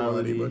sexuality. Not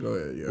everybody, but go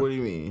ahead, What do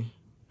you mean?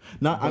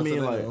 No. I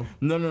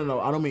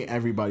don't mean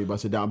everybody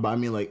bust it down, but I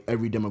mean, like,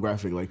 every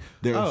demographic. Like,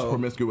 there's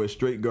promiscuous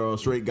straight girls,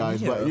 straight guys,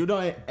 but you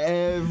know,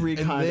 every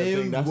kind of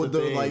thing. That's the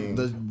thing. Like,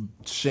 the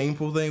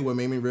shameful thing, what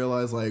made me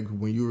realize, like,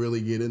 when you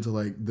really get into,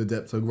 like, the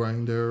depths of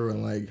Grindr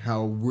and, like,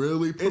 how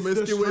really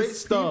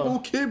promiscuous people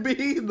can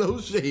be, no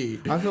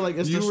shade. I feel like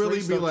it's you the really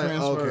be like,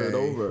 transferred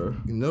over.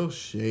 No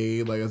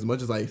shade. Like, as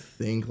much as I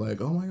think,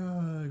 like, oh my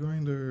God,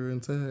 Grindr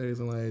and sex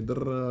and, like,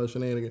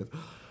 shenanigans.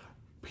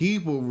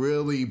 People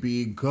really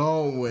be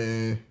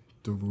going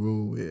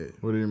through it.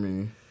 What do you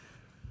mean?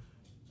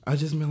 I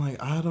just mean,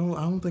 like, I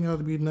don't think I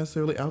would be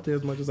necessarily out there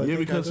as much as I think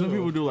because some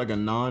people do like a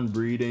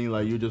non-breeding,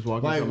 like you just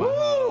walk into my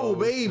house,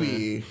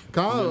 baby,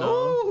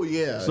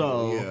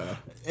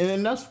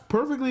 and that's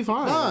perfectly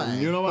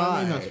fine. You know what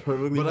I mean? That's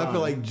perfectly fine. But I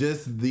feel like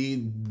just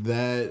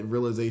that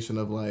realization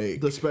of like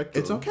the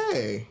spectrum, it's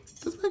okay.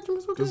 The spectrum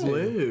is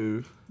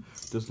okay.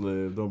 Just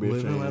live. Don't be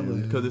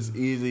ashamed. Because it's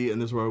easy in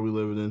this world we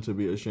live in to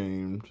be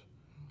ashamed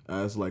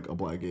as like a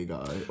black gay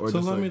guy. Or so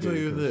let me tell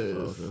you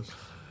this.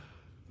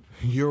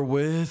 you're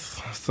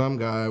with some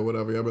guy,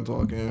 whatever, y'all been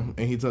talking,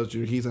 and he tells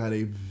you he's had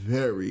a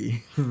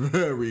very,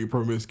 very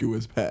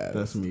promiscuous past.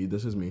 That's me.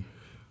 This is me.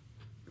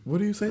 What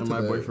do you say to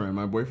my that?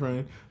 My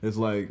boyfriend is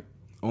like,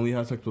 only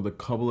had sex with a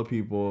couple of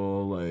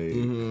people, like,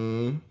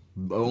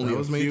 only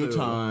a few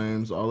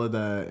times, all of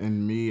that.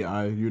 And me,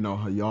 you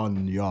know, y'all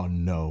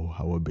know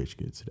how a bitch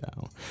gets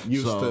down.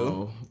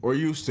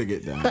 Used to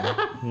get down.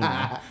 You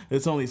know,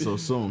 it's only so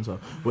soon,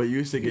 but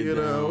used to get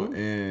down.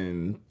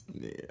 And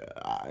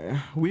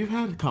we've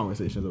had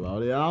conversations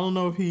about it. I don't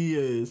know if he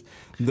is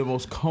the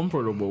most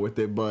comfortable with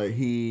it, but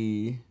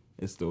he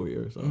is still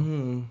here. So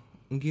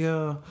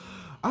yeah,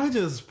 I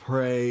just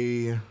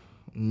pray,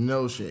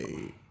 no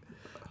shade.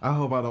 I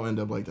hope I don't end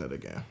up like that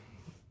again.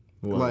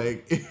 What?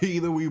 Like,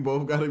 either we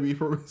both gotta be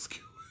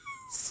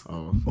promiscuous.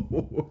 Oh.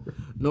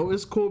 No,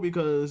 it's cool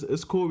because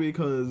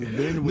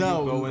then when you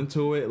go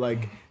into it,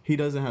 like, he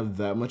doesn't have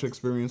that much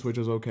experience, which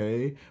is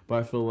okay. But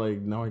I feel like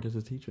now I get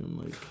to teach him,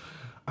 like,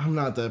 I'm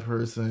not that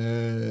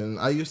person.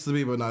 I used to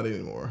be, but not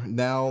anymore.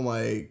 Now,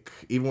 like,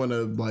 even when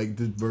the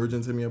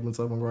virgins hit me up and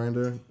stuff on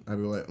Grindr, I'd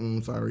be like,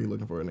 sorry, you're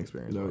looking for an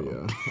experience. Oh,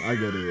 yeah. I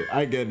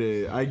get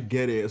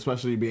it.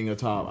 Especially being a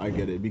top, I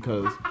get it.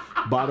 Because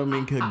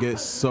bottoming could get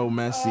so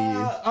messy.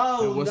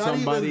 With not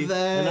somebody, even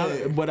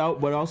that.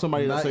 Without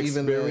somebody that's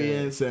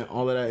experienced and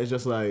all of that, it's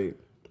just like,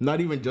 not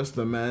even just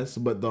the mess,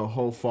 but the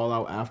whole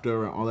fallout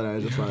after and all of that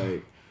is just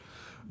like,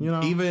 you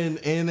know. Even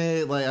in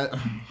it, like,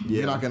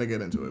 you're not going to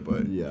get into it,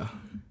 but.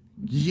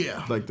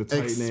 Yeah, like the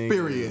tightening,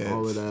 experience,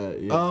 all of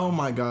that. Yeah. Oh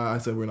my god! I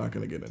said we're not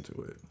gonna get into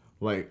it.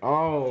 Like,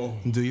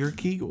 do your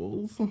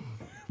Kegels.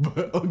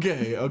 But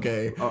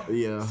okay.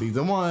 Yeah.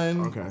 Season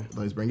 1. Okay,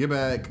 let's bring it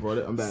back.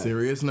 I'm back.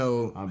 Serious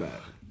note. I'm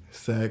back.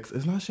 Sex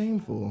is not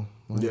shameful.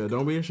 Like, yeah,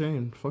 don't be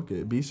ashamed. Fuck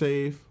it. Be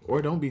safe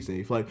or don't be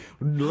safe. Like,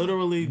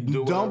 literally,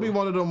 don't be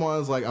one of them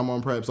ones like I'm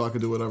on prep so I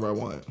can do whatever I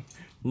want.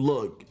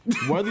 Look,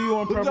 whether you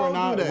on prep or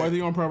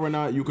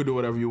not, you could do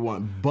whatever you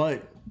want,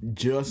 but.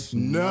 Just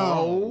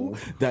know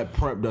that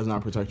prep does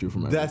not protect you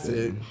from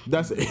everything.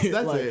 That's it.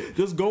 That's like, it.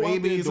 Just go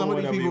out there and some do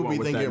of these people be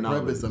thinking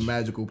prep is a knowledge.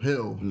 magical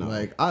pill. No.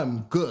 Like,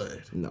 I'm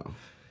good. No.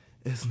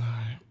 It's not.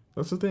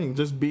 That's the thing.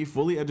 Just be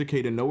fully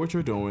educated, know what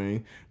you're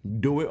doing,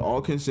 do it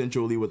all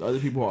consensually with other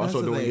people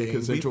also doing it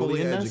consensually. Be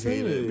fully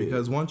educated,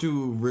 because once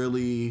you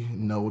really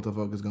know what the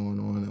fuck is going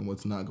on and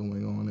what's not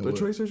going on, the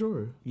choice is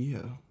yours.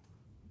 Yeah.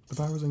 The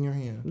power's in your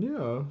hand.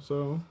 Yeah,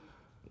 so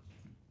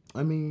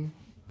I mean,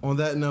 on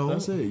that note,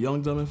 that's it.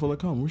 Young, dumb, and full of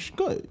cum. We're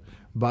good.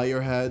 Buy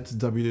your hats.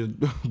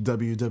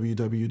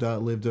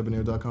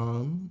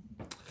 www.livedebonair.com.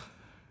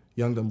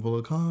 Young, dumb, full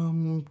of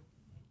cum.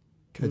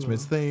 Catch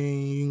Miss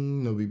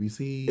Thing. No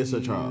BBC. It's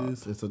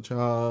a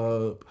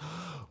chop.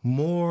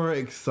 More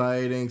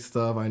exciting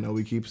stuff. I know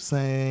we keep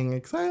saying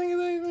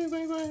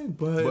exciting,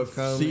 but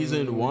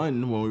season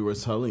 1, when we were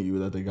telling you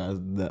that the guys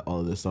that all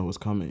of this stuff was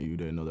coming, you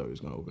didn't know that we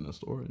was gonna open a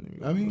store.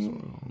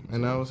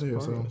 And I was here,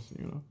 so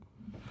you know.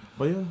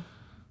 But yeah.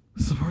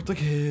 Support the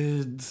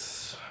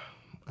kids.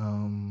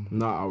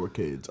 Not our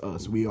kids,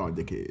 us. We are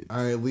the kids.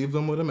 All right, leave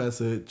them with a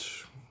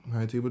message.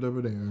 Hi, Tea,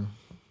 whatever there.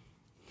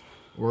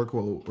 Or a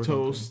quote. Or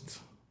toast.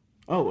 Something.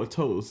 Oh, a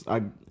toast.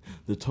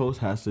 The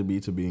toast has to be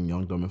to being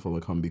young, dumb, and full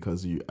of cum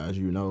because as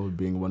you know,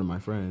 being one of my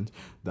friends,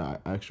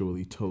 that I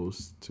actually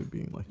toast to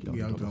being like young,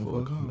 dumb, and full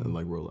of cum in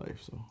like real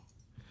life. So,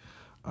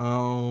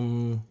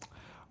 I'm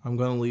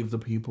gonna leave the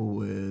people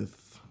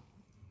with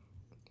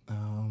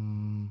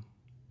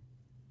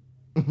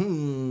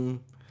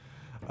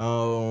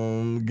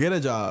get a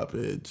job,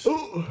 bitch.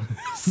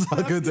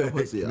 Suck a dick,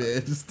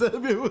 bitch.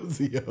 Step your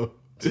pussy out.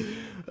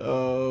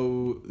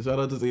 Shout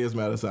out to T.S.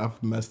 Madison.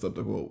 I've messed up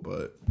the quote,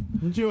 but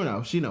you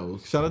know, she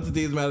knows. Shout out to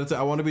T.S. Madison.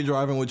 I want to be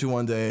driving with you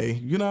one day.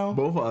 You know,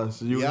 both of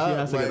us.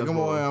 Yeah, right, come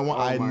on.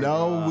 I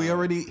know we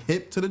already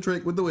hip to the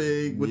trick with the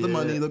wig, with the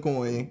money, the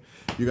coin.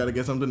 You got to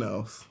get something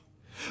else.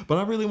 But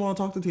I really want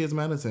to talk to T.S.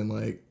 Madison.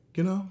 Like,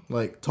 you know,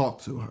 like talk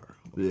to her.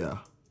 Yeah.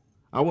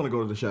 I want to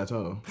go to the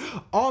chateau.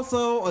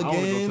 Also, again, I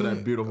want to go to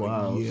that beautiful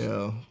house.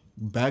 Yeah.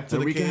 Back to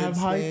and the we kids can have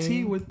high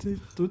tea with TS.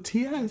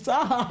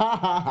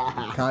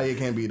 Kanye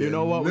can't be there. You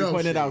know what? We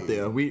putting it out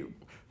there.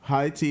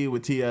 High tea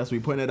with TS. We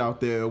putting it out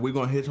there. We're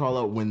gonna hitch all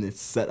up when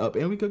it's set up,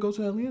 and we could go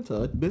to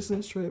Atlanta, a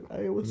business trip.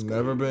 Hey, what's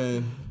never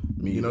been?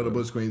 You know the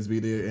Bush Queens be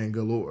there in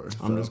galore.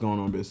 I'm just going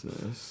on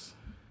business.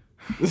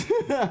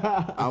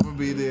 I'm gonna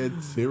be there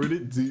tearing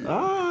it deep.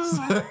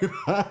 Oh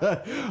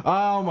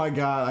my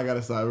god, I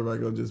gotta stop. Everybody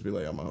gonna just be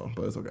like, I'm at home,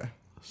 but it's okay.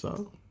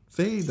 So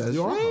see, that's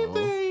your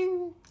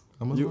thing.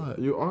 I'm a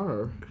slut. You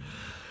are.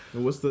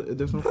 And what's the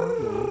additional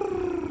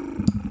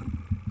problem?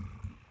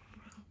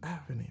 I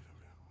haven't even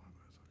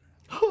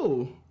been.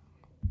 Who?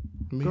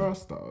 Me. Girl,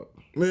 stop.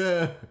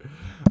 Yeah.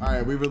 All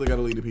right, we really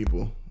gotta lead the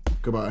people.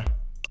 Goodbye.